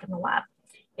when they work in the lab,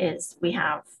 is we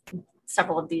have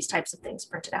several of these types of things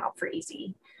printed out for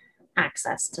easy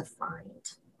access to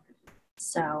find.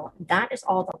 So that is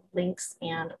all the links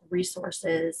and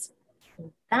resources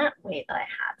that way that I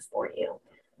had for you.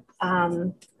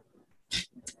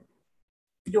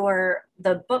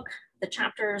 The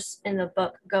chapters in the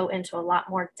book go into a lot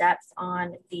more depth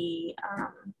on the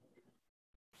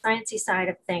sciencey side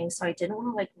of things. So I didn't want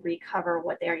to like recover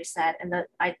what they already said. And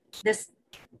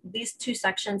these two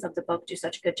sections of the book do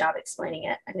such a good job explaining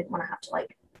it. I didn't want to have to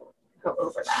like go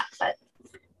over that, but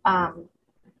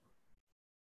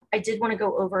I did want to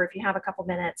go over, if you have a couple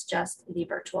minutes, just the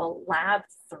virtual lab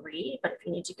 3, but if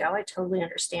you need to go, I totally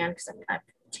understand because I've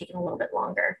taken a little bit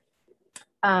longer.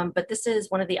 But this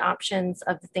is one of the options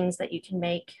of the things that you can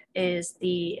make is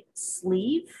the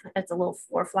sleeve. It's a little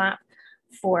floor flap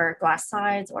for glass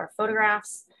sides or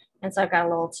photographs. And so I've got a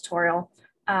little tutorial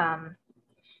on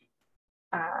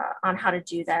how to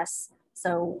do this.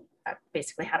 So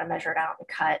basically how to measure it out and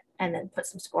cut, and then put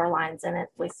some score lines in it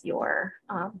with your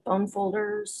bone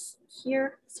folders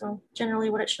here. So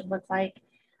generally what it should look like.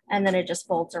 And then it just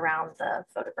folds around the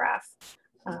photograph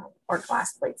or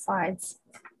glass plate slides,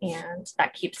 and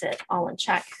that keeps it all in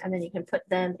check. And then you can put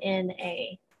them in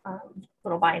a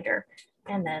little binder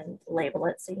and then label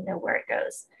it so you know where it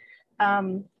goes.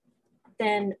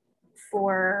 Then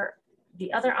for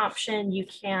the other option, you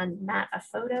can mat a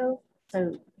photo.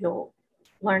 So you'll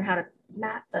learn how to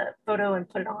mat the photo and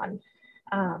put it on,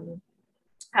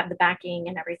 have the backing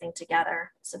and everything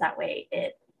together. So that way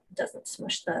it doesn't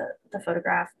smush the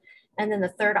photograph. And then the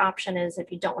third option is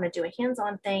if you don't want to do a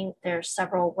hands-on thing, there's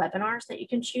several webinars that you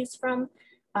can choose from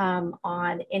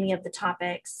on any of the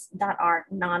topics that are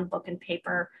non-book and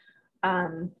paper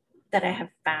that I have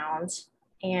found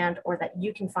or that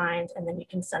you can find, and then you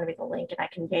can send me the link and I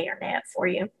can yay or nay it for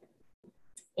you.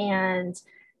 And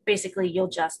basically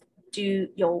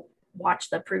you'll watch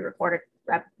the pre-recorded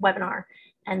webinar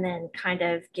and then kind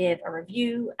of give a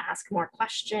review, ask more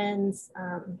questions,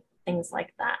 things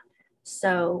like that.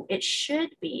 So it should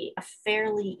be a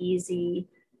fairly easy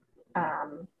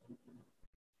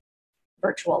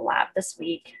virtual lab this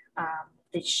week.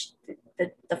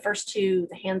 The first two,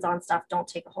 the hands-on stuff, don't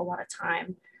take a whole lot of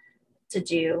time to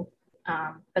do,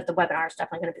 but the webinar is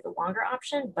definitely going to be the longer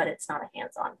option, but it's not a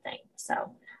hands-on thing.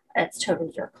 So it's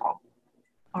totally your call.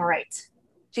 All right.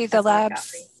 Do the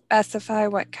labs specify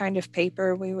what kind of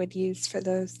paper we would use for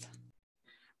those?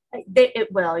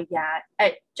 It will, yeah.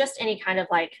 Just any kind of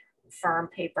like firm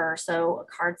paper. So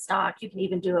a cardstock, you can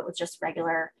even do it with just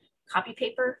regular copy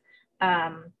paper.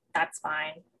 That's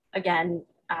fine. Again,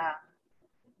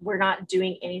 we're not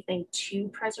doing anything to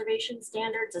preservation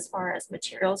standards as far as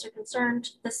materials are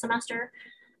concerned this semester,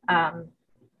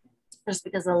 just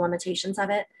because of the limitations of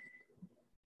it.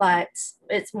 But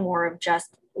it's more of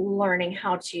just learning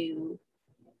how to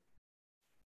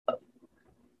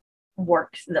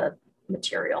work the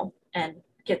material and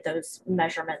get those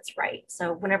measurements right.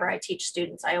 So whenever I teach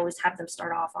students, I always have them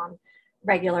start off on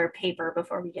regular paper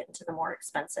before we get into the more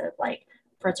expensive, like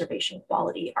preservation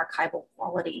quality, archival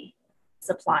quality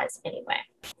supplies anyway,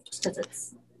 just because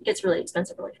it gets really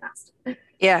expensive really fast.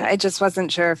 Yeah, I just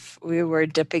wasn't sure if we were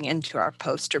dipping into our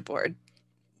poster board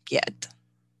yet.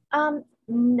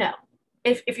 No.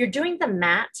 If you're doing the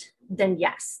mat, then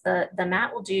yes, the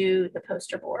mat will do the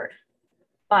poster board.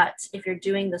 But if you're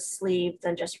doing the sleeve,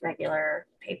 then just regular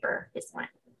paper is fine.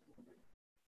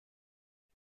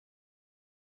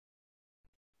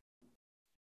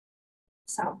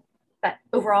 So, but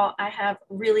overall, I have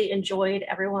really enjoyed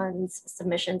everyone's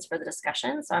submissions for the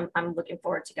discussion. So I'm looking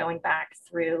forward to going back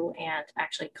through and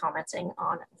actually commenting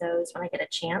on those when I get a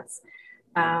chance.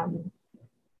 And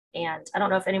I don't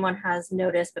know if anyone has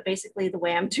noticed, but basically the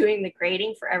way I'm doing the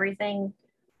grading for everything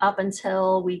up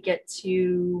until we get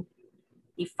to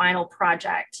the final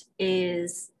project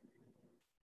is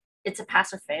it's a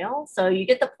pass or fail. So you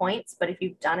get the points, but if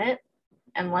you've done it,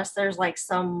 unless there's like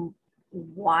some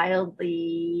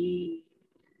wildly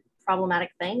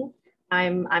problematic thing,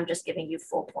 I'm just giving you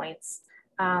full points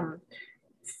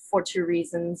for two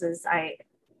reasons. Is I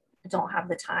don't have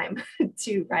the time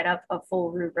to write up a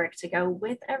full rubric to go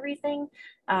with everything.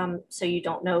 So you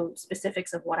don't know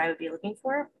specifics of what I would be looking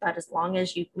for, but as long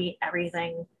as you meet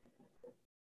everything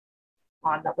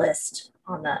on the list,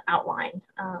 on the outline,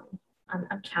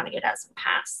 I'm counting it as a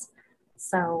pass.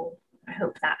 So I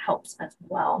hope that helps as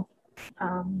well.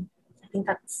 I think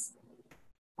that's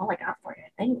all I got for you,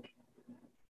 I think.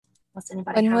 Unless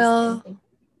anybody When has will anything.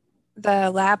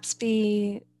 the labs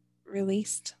be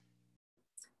released?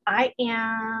 I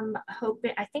am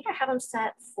hoping, I think I have them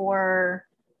set for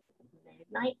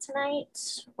midnight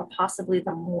tonight or possibly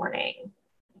the morning.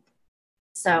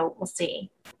 So we'll see.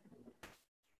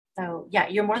 So yeah,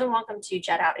 you're more than welcome to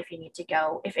jet out if you need to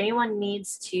go. If anyone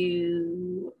needs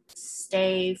to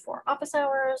stay for office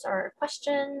hours or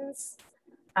questions,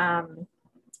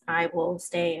 I will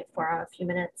stay for a few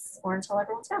minutes or until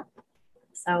everyone's gone.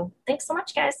 So thanks so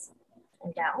much, guys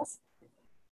and gals.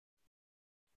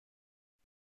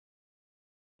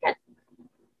 Good.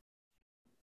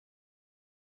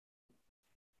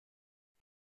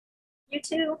 You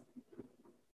too.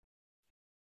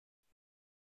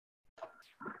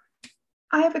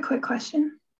 I have a quick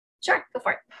question. Sure, go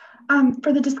for it.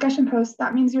 For the discussion post,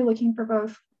 that means you're looking for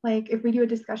both, like if we do a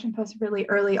discussion post really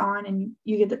early on and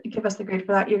you get to give us the grade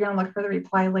for that, you're going to look for the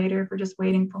reply later for just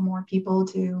waiting for more people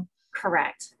to.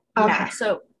 Correct. Okay. Yeah.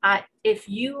 So if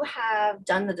you have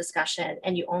done the discussion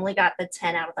and you only got the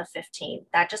 10 out of the 15,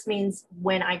 that just means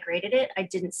when I graded it, I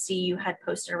didn't see you had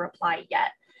posted a reply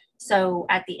yet. So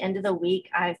at the end of the week,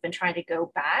 I've been trying to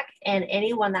go back, and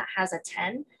anyone that has a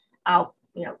 10, I'll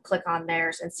click on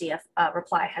theirs and see if a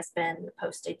reply has been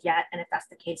posted yet. And if that's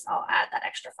the case, I'll add that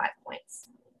extra 5 points.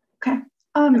 Okay.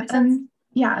 And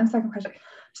yeah, and second question.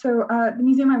 So the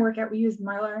museum I work at, we use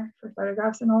Mylar for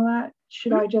photographs and all that.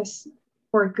 Should I just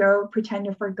pretend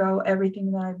to forego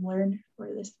everything that I've learned for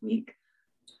this week?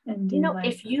 And do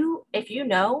if you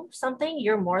know something,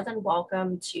 you're more than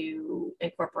welcome to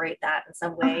incorporate that in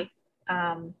some way,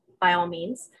 by all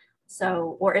means.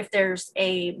 So, or if there's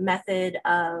a method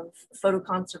of photo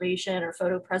conservation or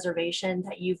photo preservation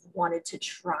that you've wanted to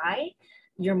try,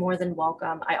 you're more than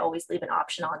welcome. I always leave an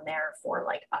option on there for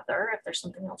like other, if there's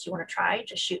something else you want to try,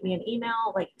 just shoot me an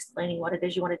email, like explaining what it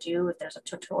is you want to do. If there's a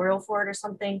tutorial for it or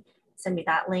something, send me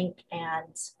that link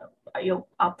and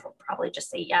I'll probably just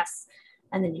say yes.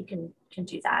 And then you can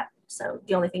do that. So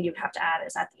the only thing you'd have to add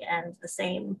is at the end, the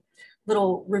same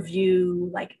little review,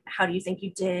 like how do you think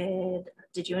you did?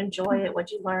 Did you enjoy it? What'd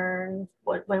you learn?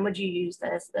 When would you use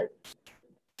this? The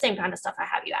same kind of stuff I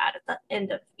have you add at the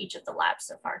end of each of the labs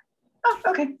so far. Oh,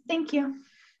 okay. Thank you.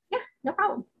 Yeah, no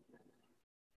problem.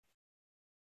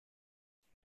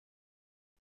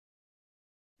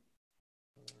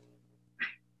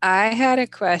 I had a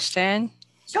question.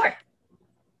 Sure.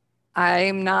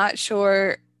 I'm not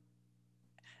sure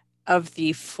of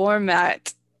the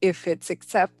format, if it's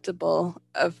acceptable,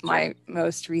 of my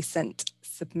most recent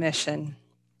submission.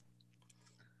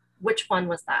 Which one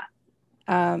was that?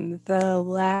 The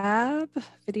lab,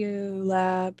 video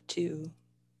lab 2.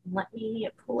 Let me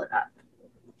pull it up.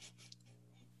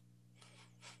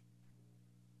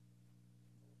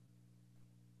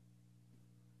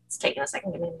 It's taking a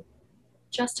second. Give me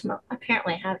just a moment.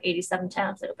 Apparently I have 87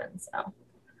 tabs open, so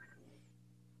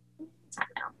time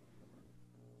now.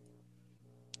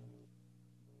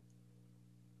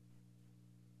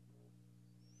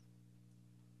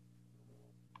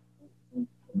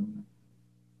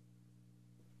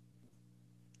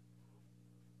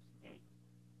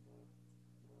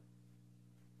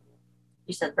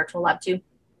 You said virtual lab 2?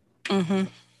 Mm-hmm.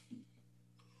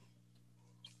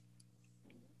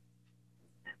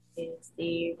 Is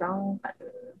the wrong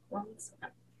button. One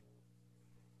second.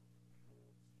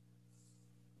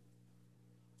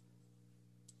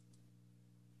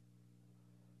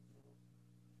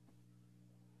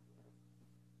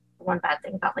 One bad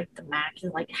thing about like the Mac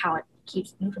is like how it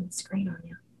keeps moving the screen on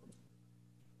you.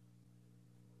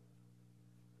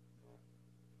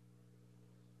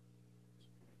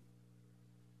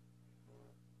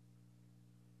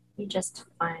 You just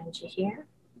find you here.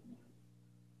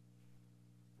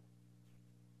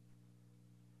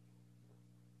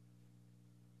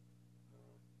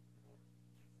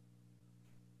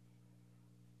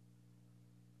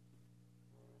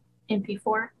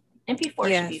 MP4? MP4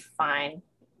 Yes. should be fine.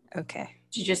 Okay.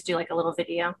 Did you just do like a little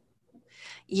video?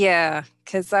 Yeah,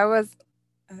 because I was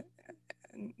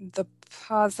the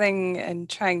pausing and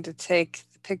trying to take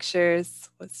the pictures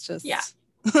was just Yeah.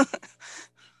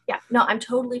 Yeah, no, I'm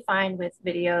totally fine with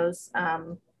videos.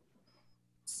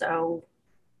 So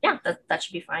yeah, that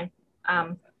should be fine.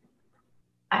 I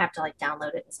have to like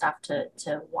download it and stuff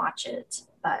to watch it,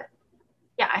 but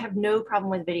yeah, I have no problem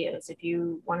with videos if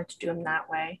you wanted to do them that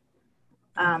way.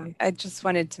 I just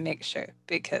wanted to make sure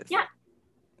because yeah.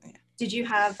 Did you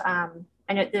have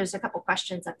I know there's a couple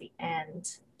questions at the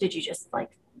end. Did you just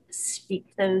like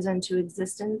speak those into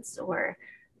existence, or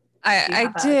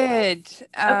I did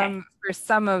for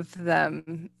some of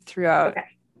them throughout. Okay.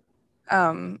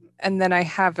 And then I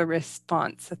have a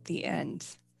response at the end.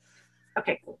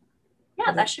 Okay, cool.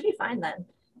 Yeah, that should be fine then.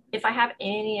 If I have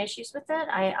any issues with it,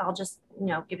 I'll just, you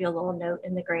know, give you a little note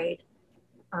in the grade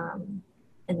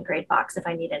box if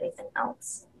I need anything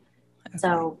else. Okay.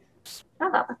 So yeah,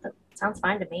 that sounds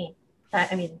fine to me.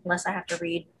 I mean, unless I have to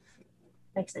read,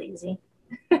 makes it easy.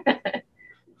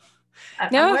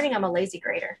 I'm learning I'm a lazy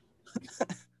grader.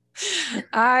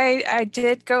 I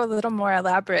did go a little more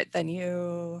elaborate than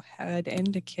you had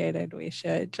indicated we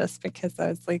should, just because I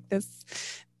was like,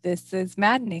 this is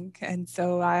maddening. And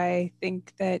so I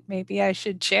think that maybe I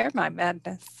should share my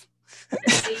madness.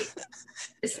 See,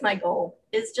 it's my goal,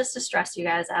 is just to stress you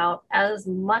guys out as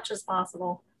much as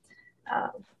possible.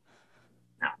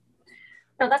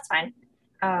 No, that's fine.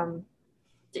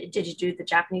 Did you do the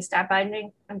Japanese stab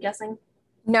binding, I'm guessing?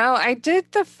 No, I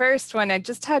did the first one. I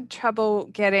just had trouble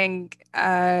getting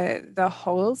the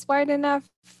holes wide enough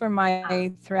for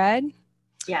my thread.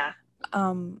 Yeah.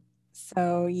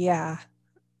 So yeah.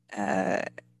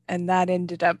 And that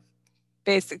ended up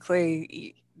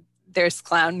basically there's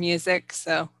clown music,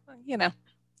 so you know.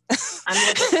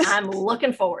 I'm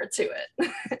looking forward to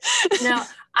it. No,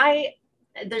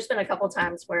 there's been a couple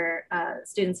times where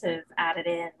students have added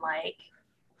in like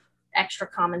extra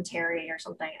commentary or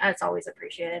something. It's always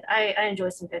appreciated. I enjoy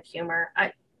some good humor.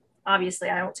 Obviously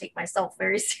I don't take myself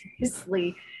very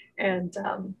seriously, and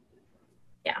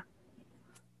yeah.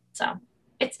 So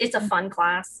it's a fun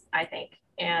class, I think,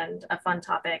 and a fun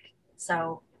topic.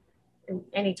 So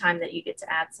anytime that you get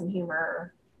to add some humor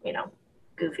or, you know,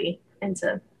 goofy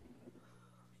into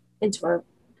a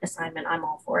assignment, I'm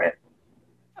all for it.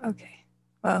 Okay.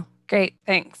 Well, great.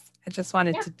 Thanks. I just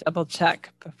wanted to double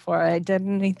check before I did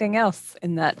anything else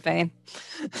in that vein.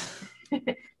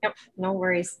 Yep. No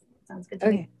worries. Sounds good to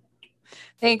me.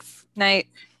 Thanks. Night.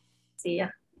 See ya.